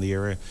live in the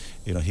area.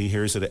 He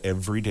hears it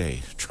every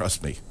day.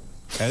 Trust me.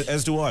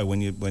 As do I when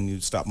you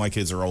stop. My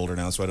kids are older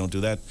now, so I don't do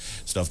that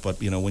stuff.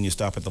 But, when you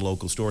stop at the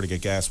local store to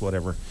get gas,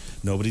 whatever,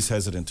 nobody's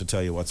hesitant to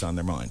tell you what's on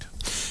their mind.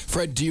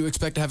 Fred, do you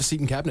expect to have a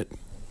seat in cabinet?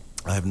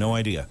 I have no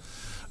idea.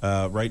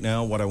 Right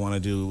now, what I want to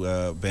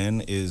do,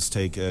 Ben, is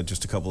take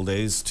just a couple of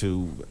days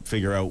to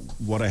figure out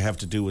what I have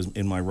to do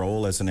in my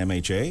role as an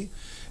MHA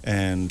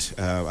And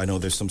I know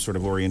there's some sort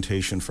of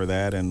orientation for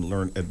that,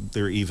 and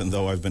there, even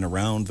though I've been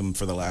around them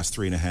for the last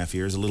 3.5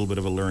 years, a little bit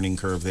of a learning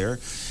curve there.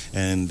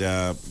 And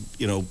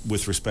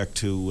with respect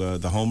to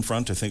the home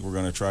front, I think we're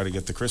going to try to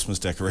get the Christmas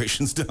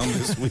decorations down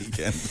this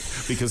weekend,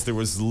 because there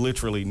was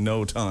literally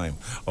no time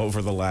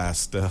over the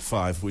last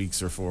 5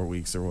 weeks or 4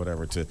 weeks or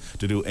whatever to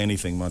do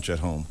anything much at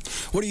home.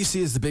 What do you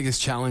see as the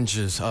biggest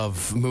challenges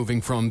of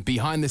moving from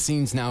behind the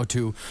scenes now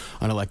to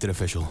an elected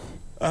official?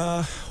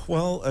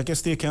 Well, I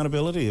guess the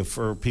accountability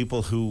for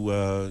people who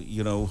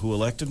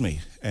elected me,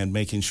 and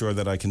making sure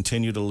that I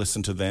continue to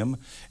listen to them.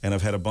 And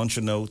I've had a bunch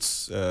of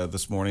notes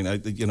this morning.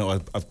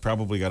 I've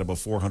probably got about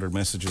 400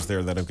 messages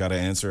there that I've got to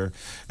answer.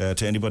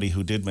 To anybody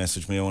who did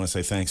message me, I want to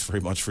say thanks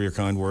very much for your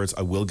kind words.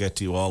 I will get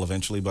to you all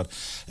eventually, but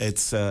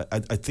it's I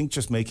think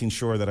just making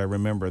sure that I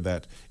remember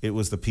that it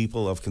was the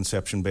people of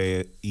Conception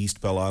Bay,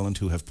 East Bell Island,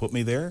 who have put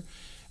me there.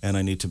 And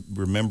I need to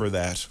remember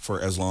that for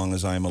as long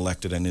as I am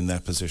elected and in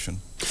that position.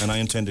 And I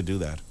intend to do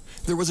that.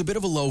 There was a bit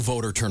of a low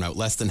voter turnout,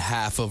 less than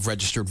half of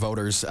registered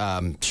voters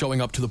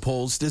showing up to the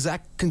polls. Does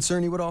that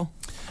concern you at all?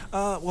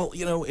 Well,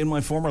 in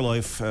my former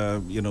life,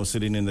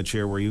 sitting in the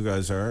chair where you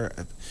guys are,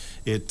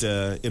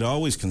 it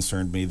always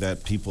concerned me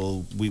that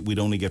we'd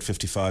only get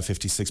 55,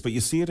 56. But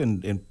you see it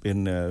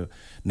in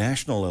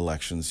national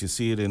elections. You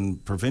see it in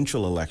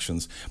provincial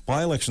elections.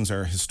 By-elections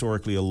are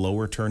historically a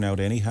lower turnout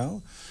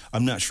anyhow.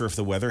 I'm not sure if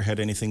the weather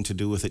had anything to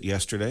do with it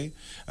yesterday.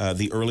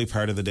 The early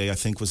part of the day, I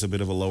think, was a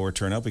bit of a lower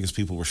turnout because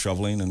people were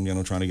shoveling and,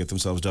 trying to get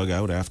themselves dug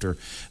out after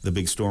the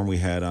big storm we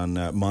had on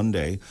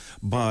Monday.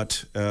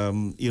 But,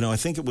 I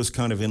think it was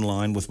kind of in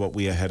line with what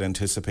we had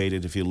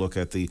anticipated if you look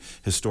at the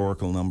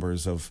historical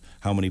numbers of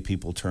how many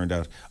people turned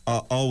out.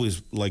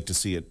 Always like to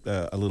see it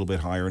a little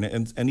bit higher.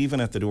 And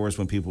even at the doors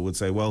when people would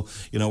say, well,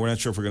 we're not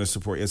sure if we're going to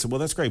support you. I said, well,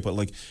 that's great,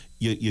 but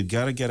you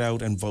got to get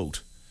out and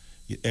vote.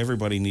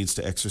 Everybody needs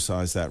to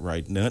exercise that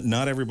right.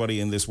 Not everybody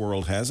in this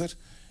world has it.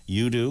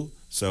 You do.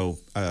 So,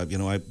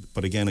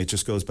 but again, it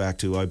just goes back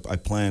to I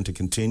plan to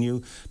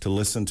continue to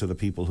listen to the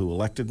people who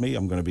elected me.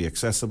 I'm going to be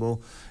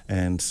accessible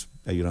and,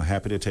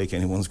 happy to take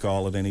anyone's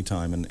call at any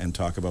time and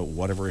talk about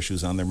whatever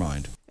issues on their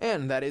mind.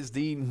 And that is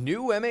the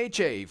new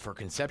MHA for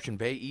Conception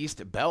Bay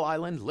East Bell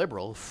Island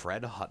Liberal,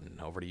 Fred Hutton.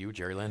 Over to you,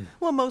 Gerri Lynn.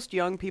 Well, most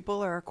young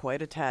people are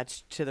quite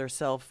attached to their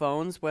cell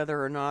phones.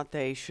 Whether or not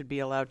they should be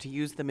allowed to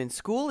use them in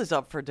school is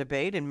up for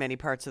debate in many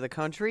parts of the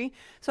country.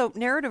 So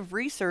Narrative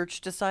Research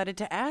decided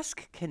to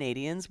ask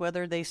Canadians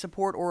whether they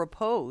support or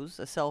oppose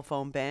a cell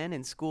phone ban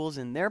in schools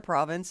in their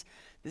province.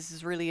 This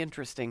is really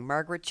interesting.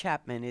 Margaret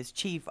Chapman is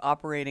Chief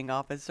Operating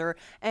Officer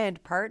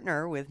and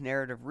partner with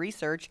Narrative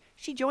Research.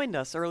 She joined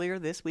us earlier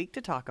this week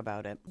to talk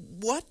about it.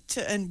 What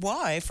and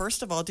why,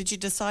 first of all, did you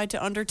decide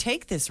to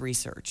undertake this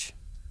research?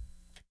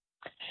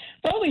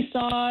 Well, we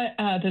saw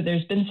that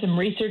there's been some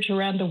research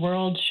around the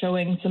world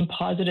showing some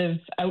positive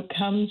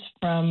outcomes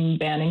from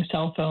banning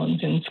cell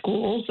phones in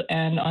schools,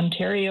 and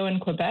Ontario and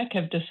Quebec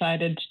have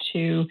decided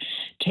to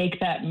take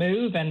that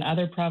move, and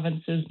other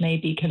provinces may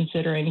be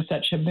considering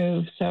such a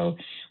move. So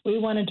we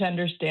wanted to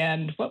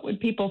understand what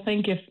would people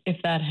think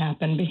if that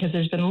happened, because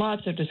there's been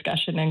lots of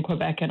discussion in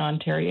Quebec and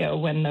Ontario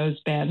when those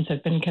bans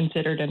have been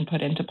considered and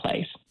put into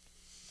place.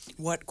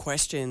 What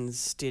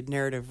questions did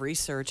Narrative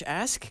Research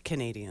ask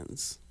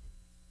Canadians?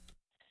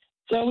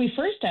 So we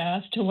first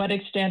asked to what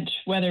extent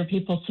whether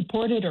people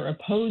supported or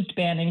opposed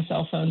banning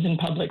cell phones in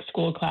public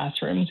school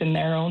classrooms in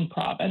their own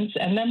province.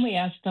 And then we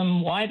asked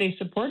them why they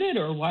supported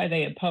or why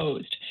they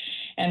opposed.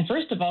 And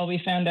first of all,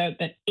 we found out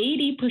that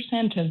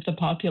 80% of the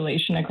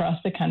population across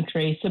the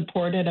country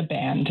supported a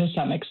ban to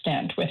some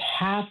extent, with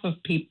half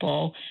of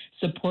people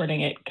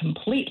supporting it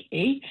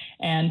completely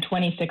and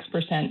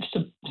 26%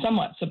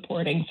 somewhat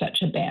supporting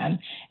such a ban.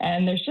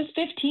 And there's just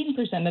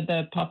 15% of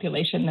the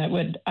population that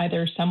would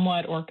either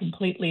somewhat or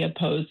completely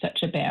oppose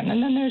such a ban.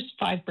 And then there's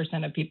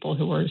 5% of people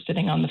who are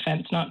sitting on the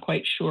fence, not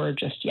quite sure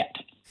just yet.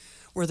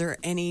 Were there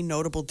any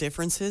notable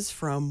differences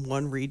from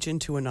one region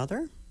to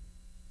another?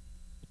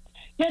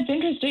 Yeah, it's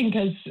interesting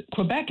because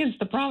Quebec is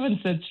the province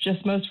that's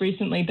just most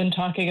recently been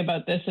talking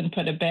about this and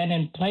put a ban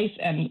in place,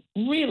 and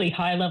really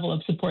high level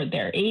of support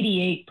there.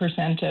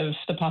 88% of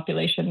the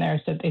population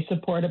there said they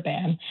support a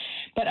ban.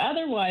 But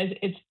otherwise,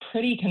 it's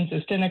pretty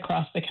consistent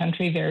across the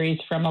country, varies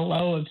from a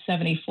low of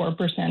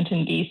 74%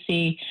 in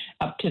BC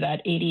up to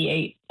that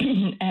 88%.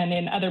 And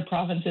in other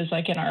provinces,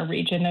 like in our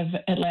region of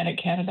Atlantic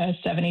Canada,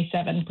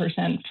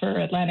 77% for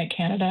Atlantic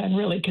Canada, and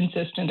really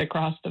consistent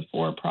across the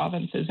 4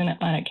 provinces in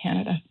Atlantic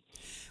Canada.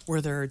 Were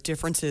there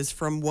differences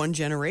from one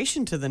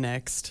generation to the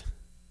next?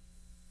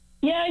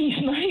 Yeah,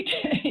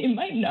 you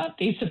might not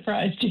be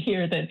surprised to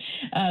hear that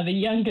the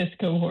youngest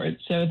cohort,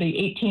 so the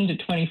 18 to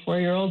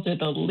 24-year-olds, are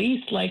the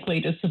least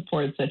likely to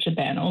support such a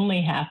ban.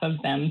 Only half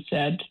of them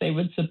said they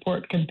would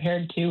support,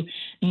 compared to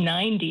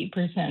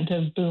 90%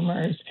 of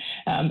boomers,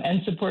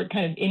 and support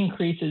kind of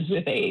increases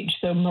with age.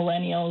 So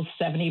millennials,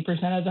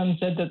 70% of them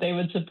said that they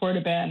would support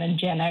a ban, and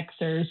Gen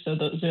Xers, so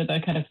those are the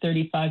kind of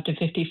 35 to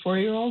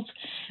 54-year-olds,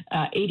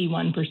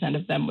 81%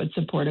 of them would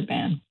support a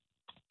ban.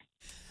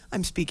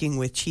 I'm speaking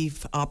with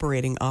Chief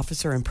Operating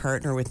Officer and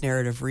partner with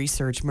Narrative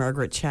Research,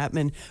 Margaret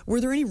Chapman.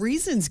 Were there any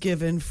reasons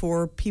given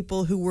for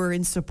people who were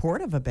in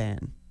support of a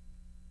ban?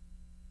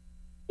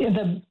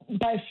 Yeah,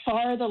 by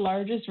far the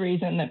largest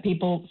reason that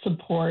people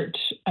support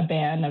a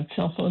ban of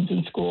cell phones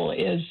in school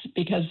is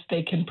because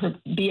they can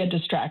be a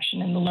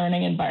distraction in the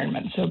learning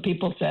environment. So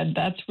people said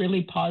that's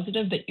really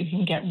positive that you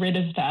can get rid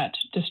of that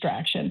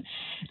distraction.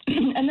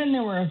 And then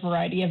there were a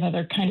variety of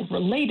other kind of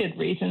related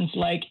reasons,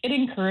 like it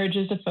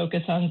encourages a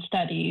focus on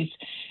studies.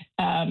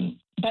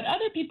 But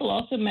other people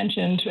also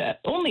mentioned,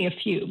 only a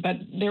few, but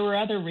there were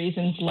other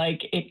reasons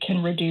like it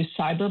can reduce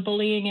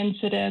cyberbullying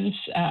incidents.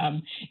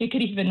 It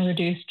could even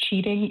reduce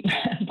cheating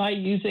by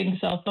using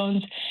cell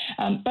phones,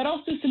 but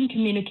also some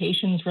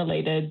communications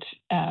related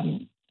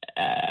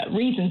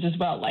reasons as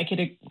well, like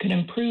it could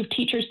improve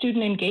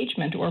teacher-student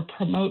engagement or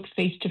promote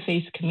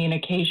face-to-face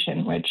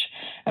communication, which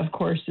of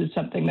course is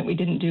something that we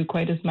didn't do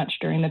quite as much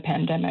during the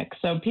pandemic.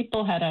 So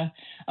people had a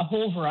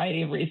whole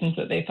variety of reasons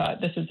that they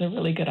thought this is a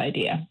really good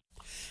idea.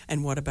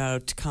 And what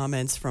about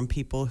comments from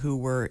people who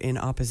were in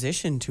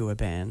opposition to a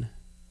ban?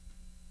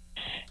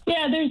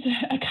 Yeah, there's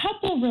a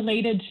couple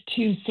related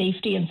to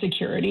safety and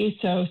security.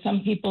 So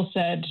some people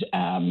said,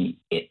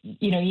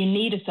 you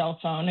need a cell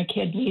phone. A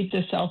kid needs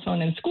a cell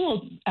phone in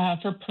school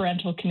for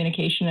parental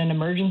communication in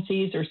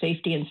emergencies or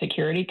safety and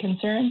security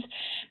concerns.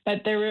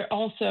 But there were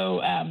also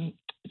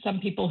some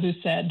people who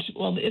said,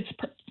 well, it's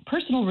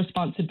personal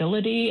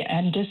responsibility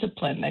and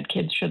discipline that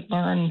kids should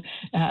learn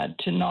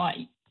to not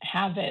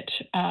have it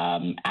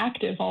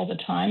active all the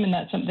time, and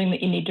that's something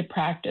that you need to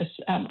practice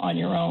on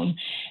your own.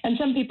 And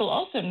some people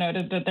also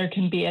noted that there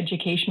can be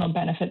educational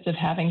benefits of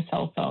having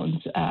cell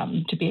phones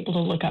to be able to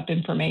look up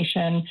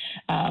information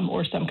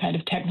or some kind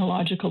of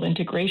technological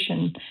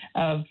integration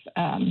of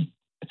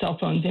cell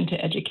phones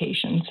into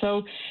education.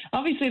 So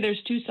obviously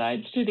there's two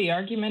sides to the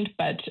argument,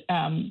 but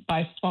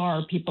by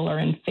far people are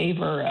in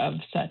favor of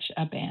such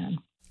a ban.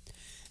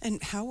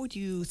 And how would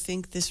you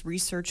think this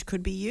research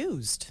could be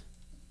used?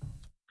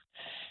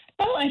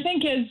 Well, I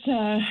think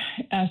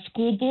as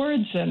school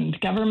boards and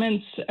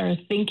governments are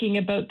thinking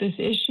about this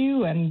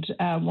issue and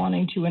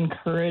wanting to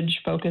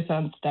encourage focus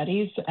on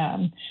studies,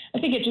 I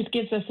think it just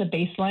gives us a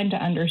baseline to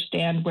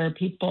understand where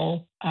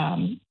people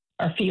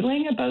are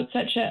feeling about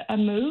such a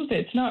move.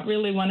 It's not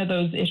really one of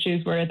those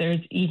issues where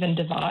there's even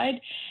divide.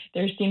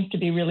 There seems to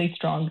be really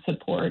strong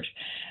support.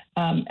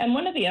 And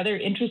one of the other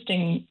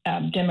interesting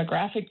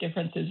demographic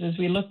differences is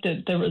we looked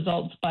at the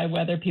results by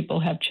whether people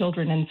have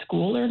children in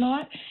school or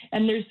not,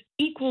 and there's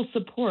equal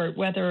support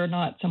whether or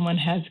not someone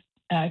has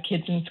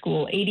kids in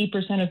school.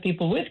 80% of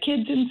people with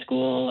kids in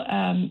school,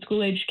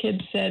 school-age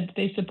kids, said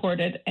they support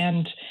it,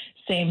 and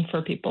same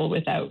for people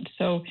without.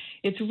 So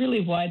it's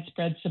really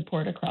widespread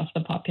support across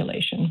the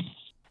population.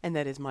 And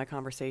that is my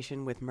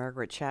conversation with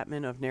Margaret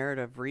Chapman of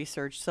Narrative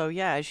Research. So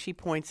yeah, as she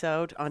points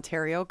out,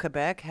 Ontario,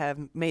 Quebec have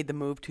made the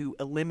move to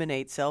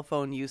eliminate cell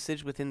phone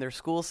usage within their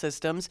school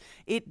systems.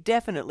 It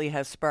definitely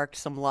has sparked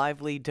some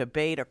lively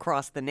debate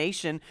across the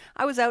nation.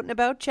 I was out and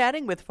about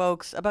chatting with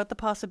folks about the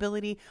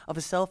possibility of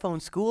a cell phone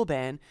school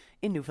ban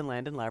in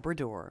Newfoundland and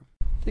Labrador.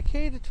 The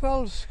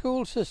K-12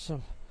 school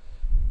system.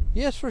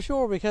 Yes, for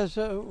sure, because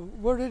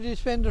where do they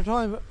spend their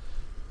time?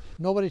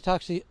 Nobody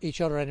talks to each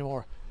other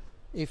anymore.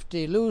 If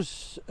they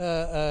lose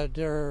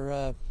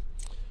their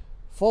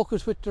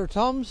focus with their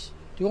thumbs,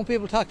 they won't be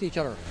able to talk to each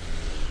other.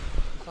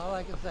 That's all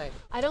I can say.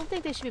 I don't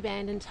think they should be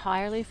banned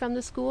entirely from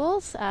the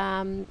schools,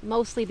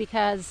 mostly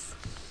because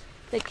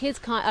the kids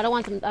can't. I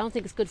don't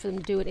think it's good for them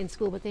to do it in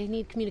school, but they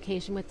need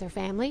communication with their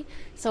family.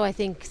 So I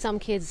think some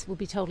kids would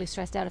be totally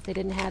stressed out if they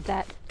didn't have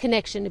that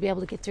connection to be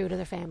able to get through to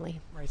their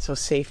family. Right, so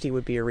safety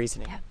would be a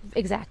reasoning. Yeah,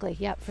 exactly.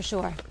 Yeah, for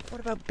sure. What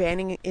about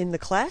banning in the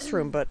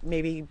classroom, but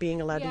maybe being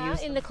allowed to use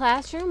them? In the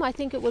classroom, I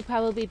think it would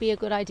probably be a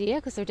good idea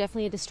because they're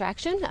definitely a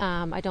distraction.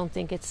 I don't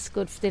think it's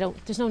good.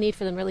 There's no need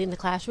for them really in the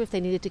classroom. If they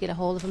needed to get a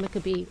hold of them, it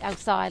could be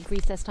outside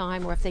recess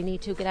time, or if they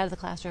need to get out of the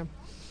classroom.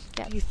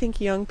 Yep. Do you think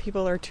young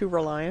people are too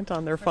reliant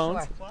on their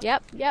phones? Sure.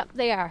 Yep,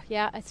 they are.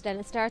 Yeah,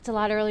 it starts a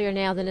lot earlier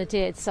now than it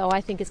did, so I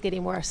think it's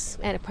getting worse,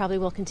 and it probably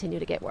will continue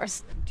to get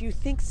worse. Do you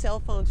think cell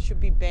phones should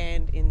be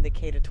banned in the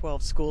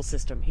K-12 school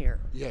system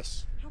here?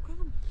 Yes. How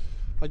come?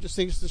 I just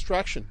think it's a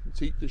distraction.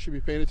 They should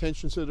be paying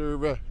attention to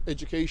their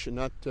education,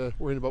 not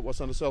worrying about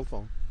what's on the cell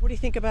phone. What do you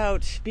think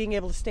about being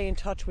able to stay in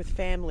touch with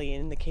family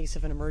in the case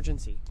of an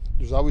emergency?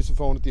 There's always a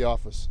phone at the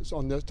office. It's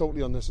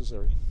totally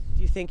unnecessary.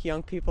 Do you think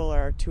young people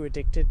are too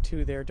addicted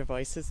to their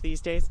devices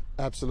these days?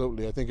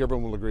 Absolutely. I think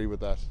everyone will agree with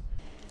that.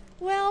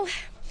 Well,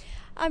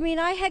 I mean,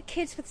 I had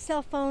kids with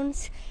cell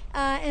phones,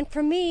 and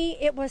for me,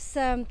 it was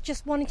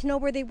just wanting to know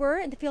where they were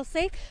and to feel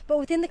safe. But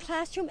within the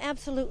classroom,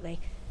 absolutely.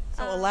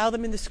 So allow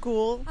them in the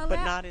school, but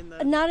not in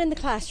the... Not in the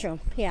classroom,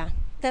 yeah.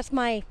 That's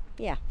my,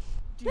 yeah.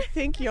 Do you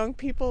think young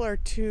people are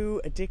too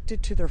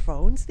addicted to their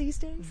phones these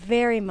days?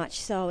 Very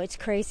much so. It's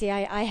crazy.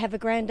 I have a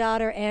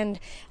granddaughter, and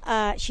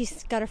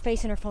she's got her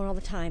face in her phone all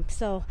the time.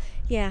 So,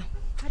 yeah.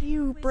 How do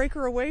you break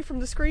her away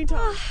from the screen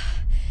time?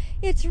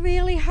 It's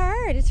really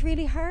hard. It's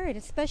really hard,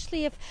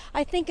 especially if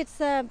I think it's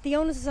the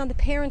onus is on the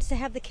parents to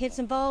have the kids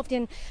involved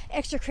in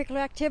extracurricular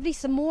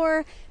activities. The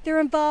more they're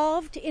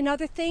involved in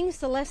other things,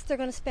 the less they're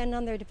going to spend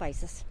on their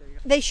devices.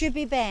 They should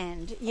be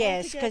banned,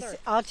 yes, because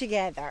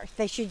altogether.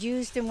 They should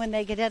use them when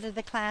they get out of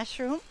the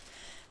classroom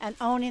and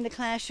only in the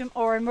classroom,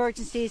 or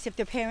emergencies if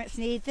their parents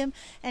need them.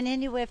 And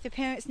anyway, if their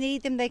parents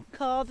need them, they can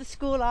call the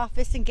school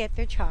office and get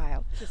their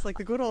child. Just like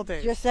the good old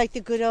days. Just like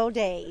the good old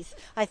days.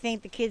 I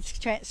think the kids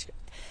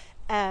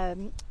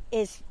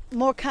is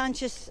more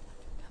conscious,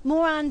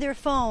 more on their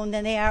phone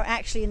than they are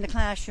actually in the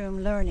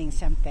classroom learning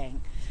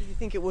something. Do you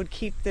think it would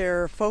keep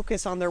their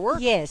focus on their work?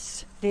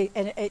 Yes,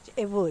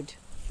 it would.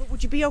 But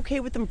would you be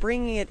okay with them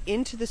bringing it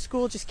into the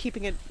school, just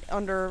keeping it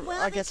under,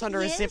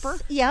 under a zipper?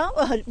 Yeah,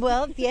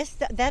 well, yes,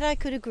 that I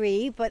could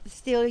agree, but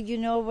still, you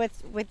know,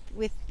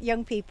 with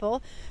young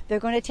people,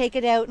 they're going to take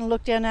it out and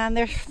look down on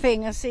their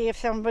thing and see if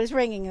somebody's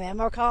ringing them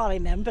or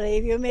calling them,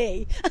 believe you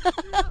me.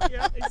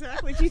 Yeah,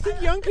 exactly. Do you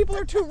think young people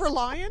are too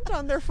reliant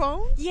on their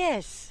phones?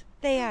 Yes,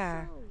 they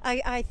are.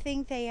 I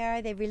think they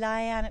are. They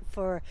rely on it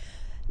for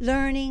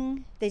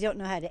learning. They don't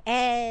know how to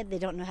add. They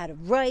don't know how to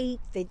write.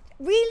 They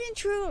really and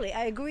truly,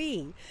 I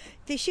agree.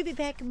 They should be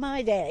back in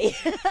my day.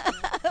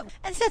 And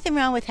there's nothing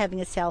wrong with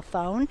having a cell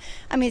phone.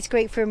 I mean, it's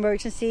great for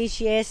emergencies,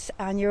 yes,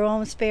 on your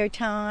own spare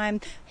time.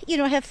 You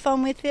know, have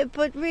fun with it,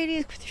 but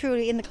really,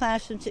 truly, in the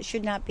classrooms, it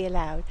should not be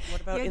allowed.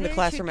 What about in the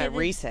classroom at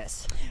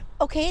recess?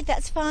 Okay,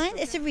 that's fine.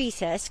 It's a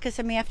recess, because,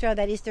 I mean, after all,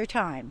 that is their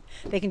time.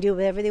 They can do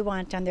whatever they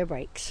want on their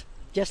breaks,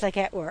 just like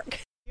at work.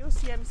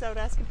 VOCM's out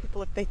asking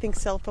people if they think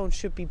cell phones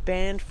should be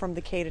banned from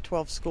the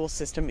K-12 school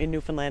system in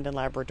Newfoundland and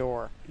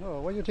Labrador.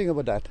 Oh, what do you think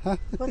about that, huh?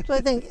 What do I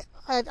think?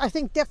 I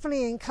think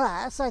definitely in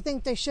class. I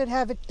think they should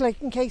have it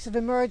like in case of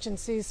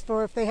emergencies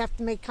for if they have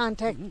to make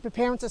contact with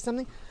parents or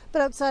something.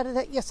 But outside of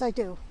that, yes, I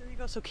do. There you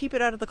go. So keep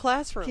it out of the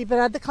classroom. Keep it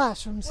out of the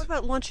classrooms. What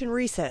about lunch and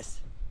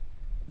recess?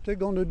 They're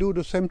going to do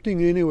the same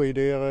thing anyway.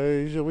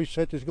 The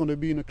reset is going to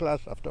be in a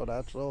class after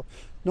that. So,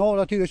 no,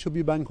 I think it should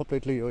be banned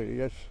completely.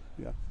 Yes,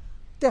 yeah.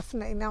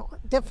 Definitely, no,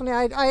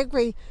 definitely, I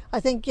agree.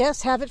 I think,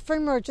 yes, have it for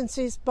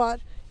emergencies,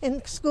 but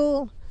in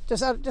school,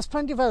 there's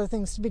plenty of other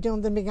things to be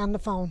doing than being on the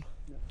phone.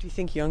 Do you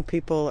think young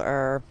people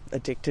are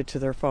addicted to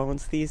their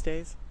phones these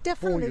days?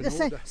 Definitely,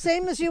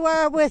 same as you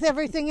are with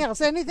everything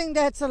else. Anything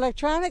that's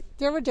electronic,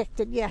 they're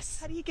addicted, yes.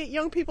 How do you get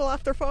young people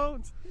off their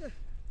phones?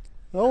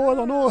 Oh, I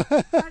don't know.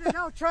 I don't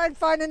know, try and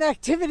find an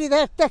activity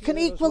that can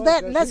equal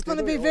that, and that's going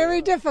to be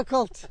very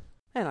difficult.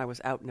 And I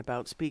was out and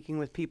about speaking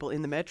with people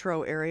in the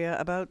metro area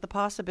about the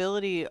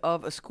possibility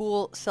of a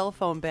school cell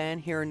phone ban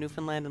here in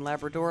Newfoundland and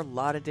Labrador. A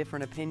lot of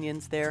different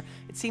opinions there.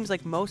 It seems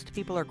like most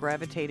people are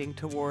gravitating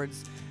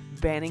towards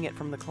banning it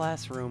from the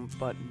classroom,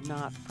 but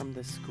not from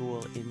the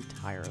school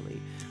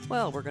entirely.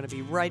 Well, we're going to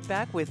be right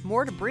back with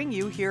more to bring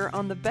you here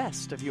on the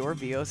best of your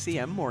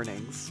VOCM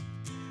mornings.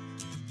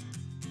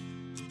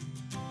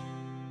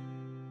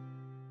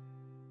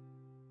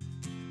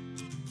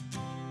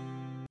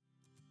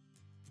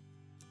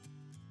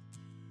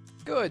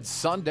 Good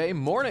Sunday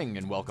morning,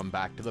 and welcome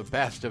back to the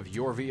best of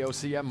your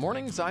VOCM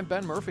mornings. I'm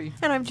Ben Murphy.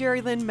 And I'm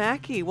Gerri Lynn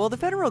Mackey. Well, the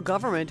federal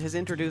government has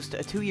introduced a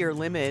 2-year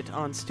limit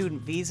on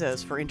student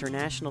visas for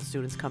international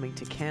students coming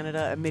to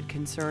Canada amid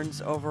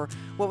concerns over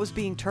what was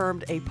being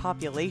termed a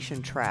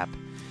population trap.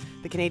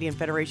 The Canadian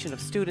Federation of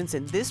Students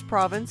in this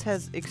province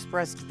has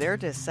expressed their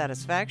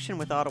dissatisfaction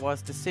with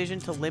Ottawa's decision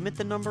to limit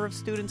the number of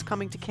students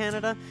coming to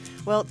Canada.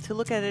 Well, to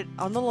look at it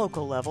on the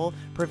local level,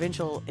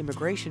 Provincial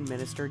Immigration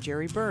Minister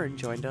Gerri Byrne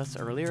joined us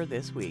earlier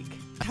this week.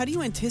 How do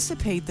you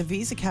anticipate the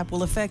visa cap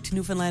will affect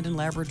Newfoundland and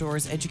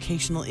Labrador's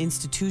educational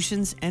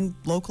institutions and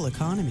local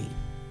economy?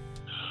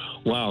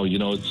 Wow,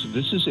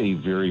 this is a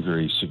very,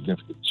 very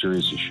significant,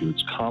 serious issue.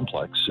 It's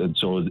complex. And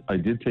so I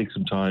did take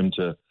some time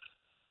to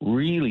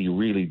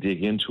really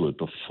dig into it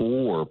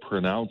before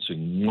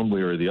pronouncing one way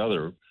or the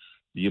other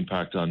the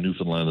impact on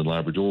Newfoundland and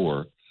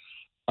Labrador.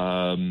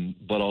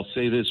 But I'll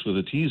say this with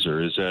a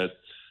teaser, is that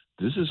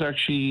this is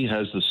actually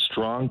has the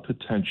strong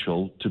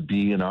potential to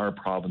be in our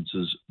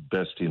province's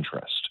best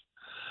interest.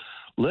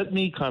 Let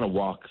me kind of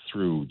walk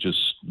through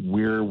just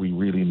where we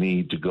really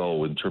need to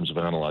go in terms of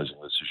analyzing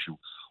this issue.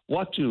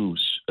 What do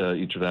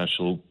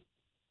international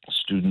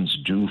students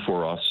do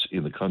for us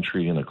in the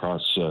country and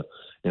across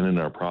and in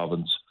our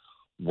province?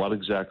 What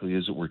exactly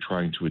is it we're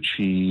trying to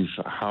achieve?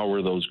 How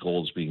are those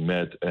goals being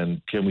met?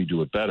 And can we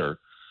do it better?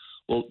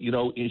 Well,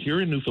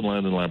 here in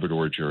Newfoundland and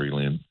Labrador, Gerri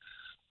Lynn,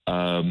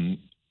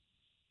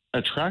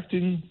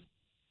 attracting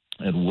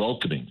and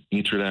welcoming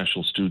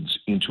international students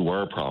into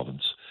our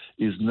province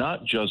is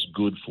not just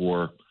good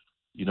for,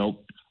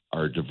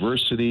 our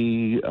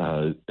diversity,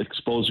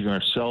 exposing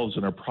ourselves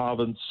and our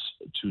province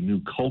to new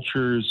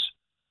cultures,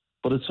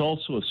 but it's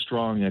also a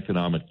strong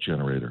economic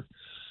generator.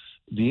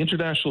 The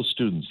international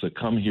students that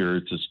come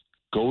here to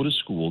go to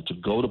school, to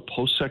go to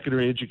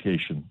post-secondary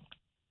education,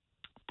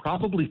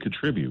 probably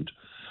contribute,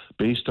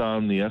 based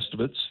on the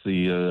estimates,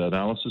 the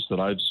analysis that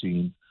I've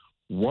seen,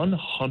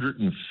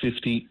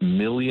 $150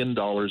 million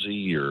a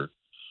year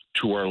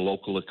to our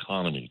local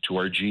economy, to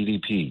our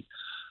GDP.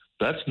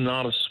 That's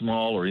not a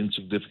small or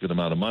insignificant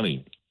amount of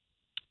money.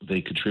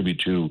 They contribute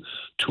to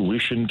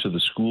tuition to the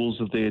schools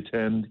that they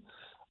attend,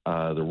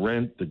 the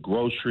rent, the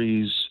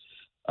groceries,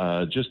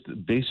 just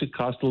basic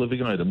cost of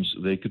living items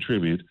they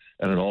contribute,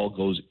 and it all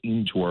goes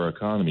into our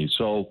economy.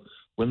 So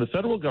when the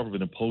federal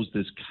government imposed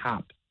this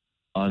cap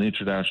on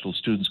international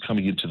students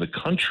coming into the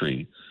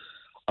country,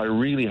 I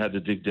really had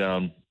to dig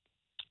down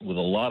with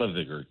a lot of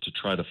vigor to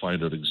try to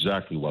find out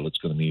exactly what it's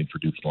going to mean for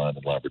Newfoundland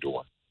and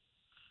Labrador.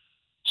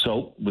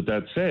 So with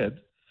that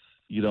said,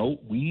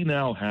 we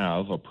now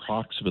have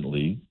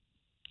approximately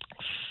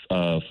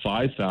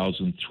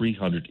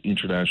 5,300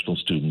 international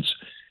students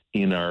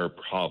in our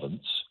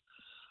province.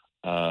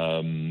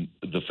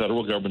 The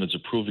federal government is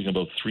approving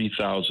about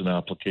 3,000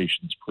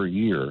 applications per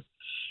year.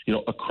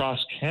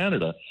 Across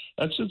Canada,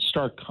 that's in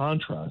stark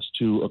contrast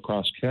to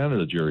across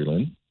Canada, Gerri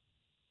Lynn.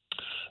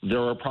 There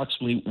are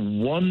approximately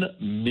 1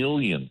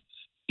 million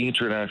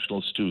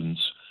international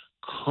students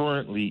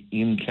currently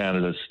in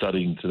Canada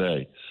studying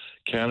today.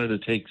 Canada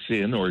takes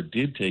in, or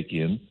did take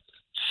in,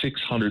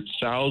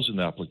 600,000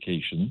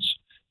 applications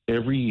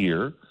every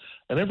year.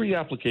 And every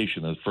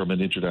application is from an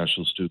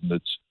international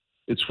student,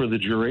 it's for the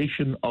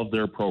duration of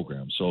their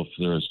program. So if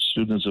there are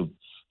students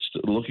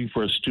looking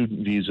for a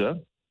student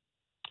visa,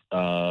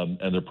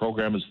 and their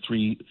program is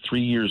three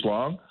years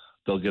long,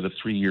 they'll get a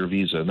 3-year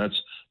visa. And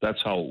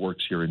that's how it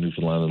works here in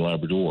Newfoundland and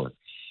Labrador.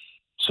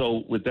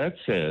 So with that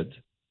said,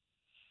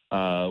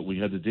 we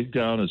had to dig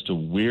down as to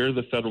where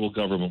the federal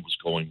government was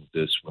going with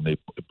this when they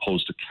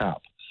imposed a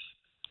cap.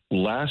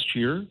 Last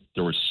year,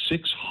 there were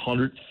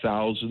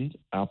 600,000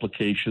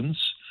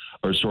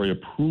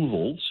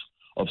 approvals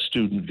of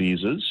student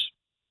visas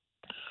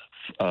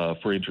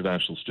for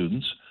international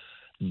students.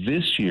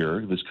 This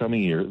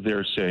coming year,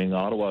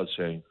 Ottawa is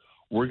saying,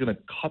 we're going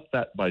to cut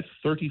that by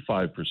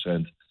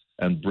 35%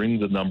 and bring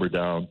the number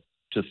down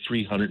to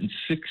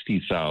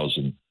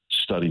 360,000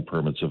 study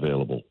permits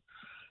available.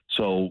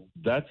 So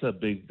that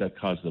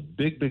caused a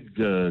big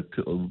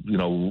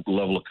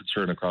level of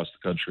concern across the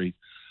country.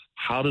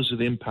 How does it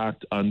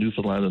impact on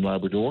Newfoundland and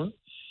Labrador?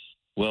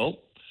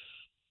 Well,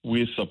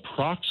 with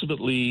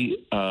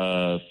approximately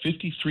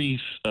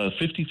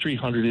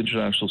 5,300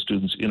 international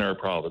students in our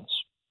province,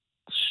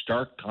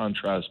 stark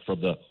contrast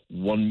from the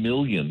 1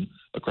 million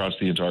across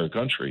the entire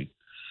country,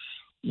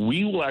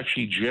 we will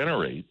actually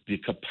generate the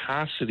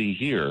capacity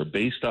here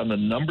based on the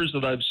numbers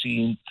that I've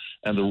seen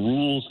and the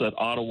rules that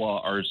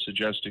Ottawa are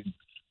suggesting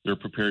they're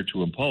prepared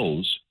to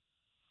impose.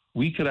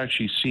 We could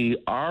actually see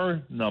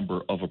our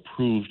number of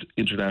approved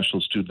international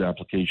student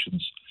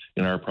applications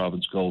in our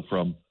province go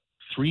from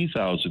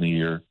 3,000 a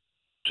year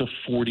to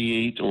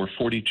 48 or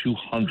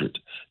 4,200,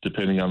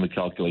 depending on the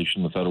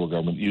calculation the federal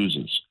government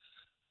uses.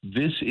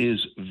 This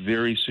is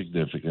very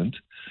significant,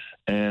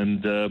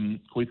 and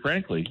quite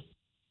frankly,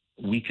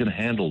 we can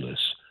handle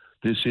this.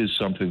 This is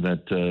something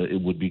that it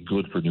would be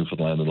good for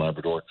Newfoundland and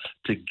Labrador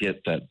to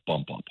get that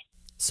bump up.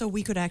 So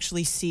we could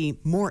actually see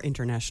more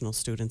international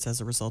students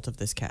as a result of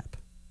this cap?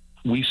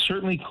 We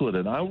certainly could,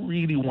 and I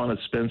really want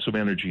to spend some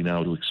energy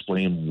now to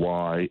explain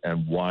why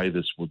and why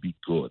this would be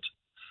good.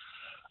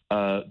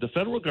 The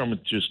federal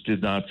government just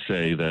did not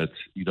say that,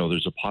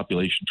 there's a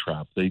population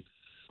trap. They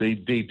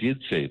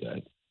did say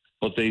that,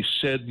 but they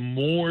said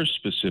more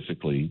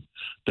specifically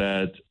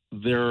that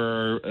there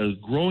are a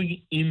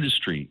growing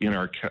industry in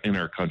our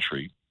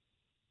country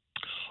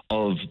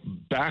of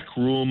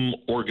backroom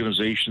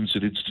organizations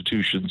and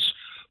institutions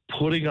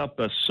putting up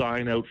a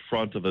sign out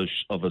front of a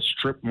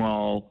strip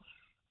mall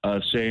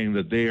saying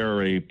that they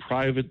are a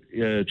private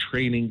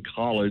training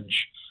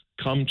college.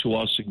 Come to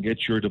us and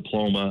get your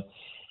diploma.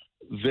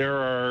 There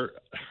are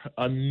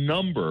a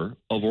number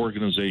of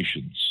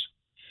organizations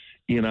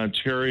in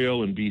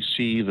Ontario and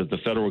BC that the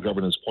federal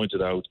government has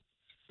pointed out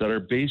that are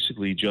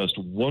basically just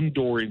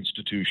one-door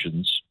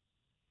institutions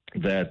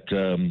that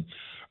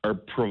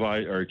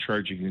are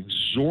charging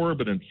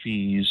exorbitant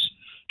fees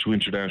to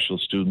international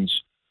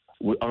students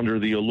under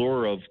the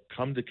allure of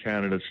come to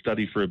Canada,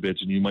 study for a bit,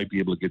 and you might be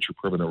able to get your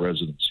permanent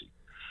residency.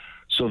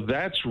 So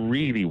that's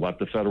really what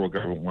the federal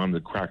government wanted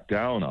to crack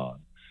down on,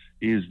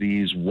 is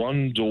these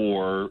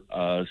one-door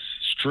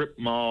strip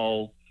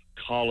mall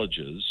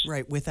colleges.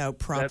 Right, without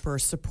proper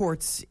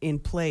supports in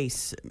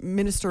place.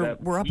 Minister,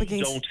 we're up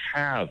against... don't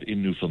have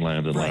in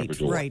Newfoundland and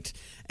Labrador. Right.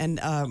 And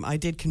I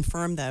did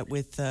confirm that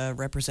with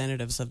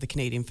representatives of the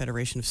Canadian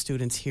Federation of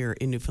Students here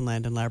in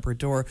Newfoundland and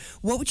Labrador.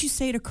 What would you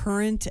say to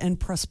current and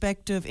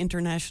prospective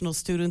international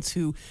students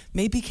who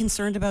may be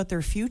concerned about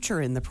their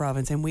future in the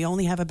province? And we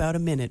only have about a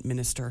minute,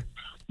 Minister.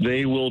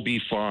 They will be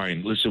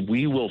fine. Listen,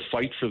 we will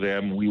fight for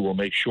them. We will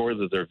make sure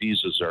that their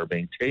visas are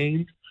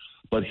maintained.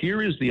 But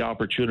here is the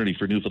opportunity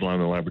for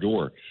Newfoundland and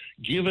Labrador.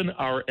 Given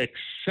our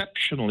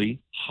exceptionally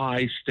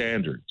high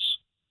standards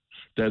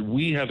that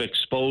we have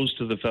exposed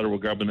to the federal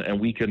government and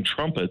we can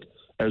trumpet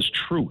as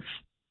truth,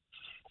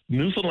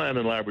 Newfoundland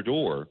and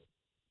Labrador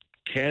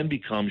can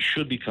become,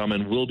 should become,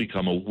 and will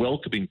become a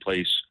welcoming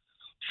place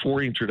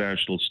for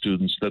international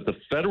students that the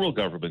federal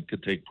government can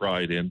take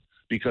pride in,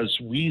 because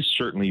we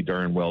certainly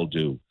darn well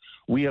do.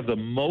 We have the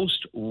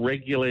most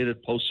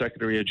regulated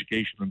post-secondary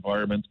education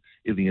environment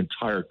in the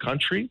entire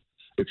country.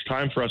 It's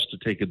time for us to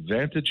take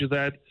advantage of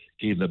that,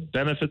 gain the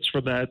benefits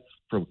from that,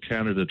 for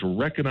Canada to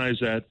recognize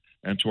that,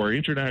 and to our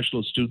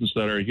international students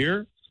that are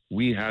here,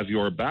 we have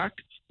your back.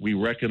 We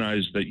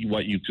recognize that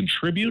what you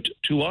contribute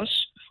to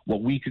us,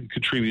 what we can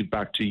contribute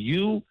back to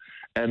you,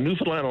 and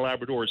Newfoundland and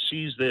Labrador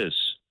sees this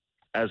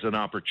as an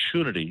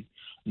opportunity,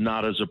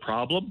 not as a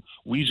problem.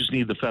 We just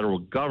need the federal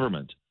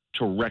government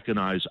to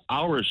recognize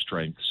our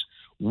strengths.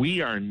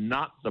 We are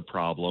not the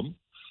problem.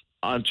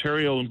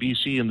 Ontario and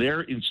BC and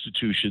their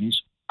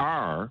institutions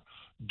are.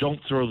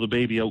 Don't throw the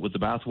baby out with the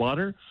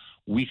bathwater.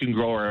 We can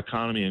grow our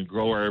economy and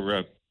grow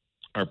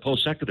our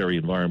post-secondary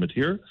environment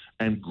here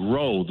and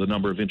grow the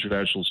number of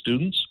international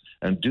students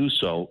and do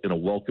so in a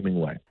welcoming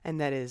way. And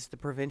that is the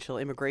Provincial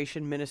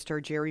Immigration Minister,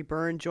 Gerri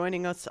Byrne,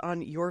 joining us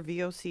on Your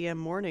VOCM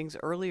Mornings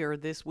earlier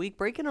this week,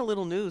 breaking a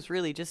little news,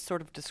 really, just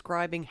sort of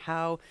describing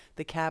how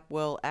the cap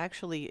will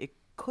actually, it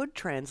could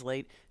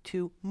translate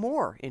to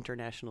more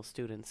international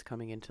students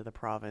coming into the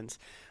province.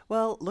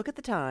 Well, look at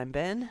the time,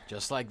 Ben.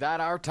 Just like that,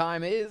 our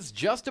time is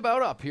just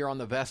about up here on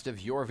the best of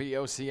Your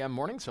VOCM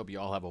Mornings. Hope you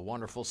all have a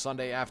wonderful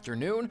Sunday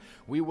afternoon.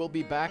 We will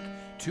be back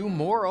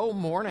tomorrow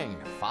morning,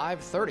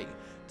 5:30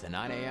 to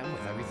 9 a.m.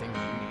 with everything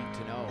you need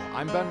to know.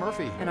 I'm Ben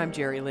Murphy. And I'm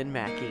Gerri Lynn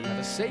Mackey. Have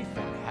a safe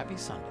and happy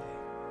Sunday.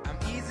 I'm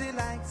easy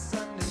like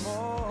Sunday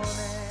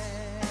morning.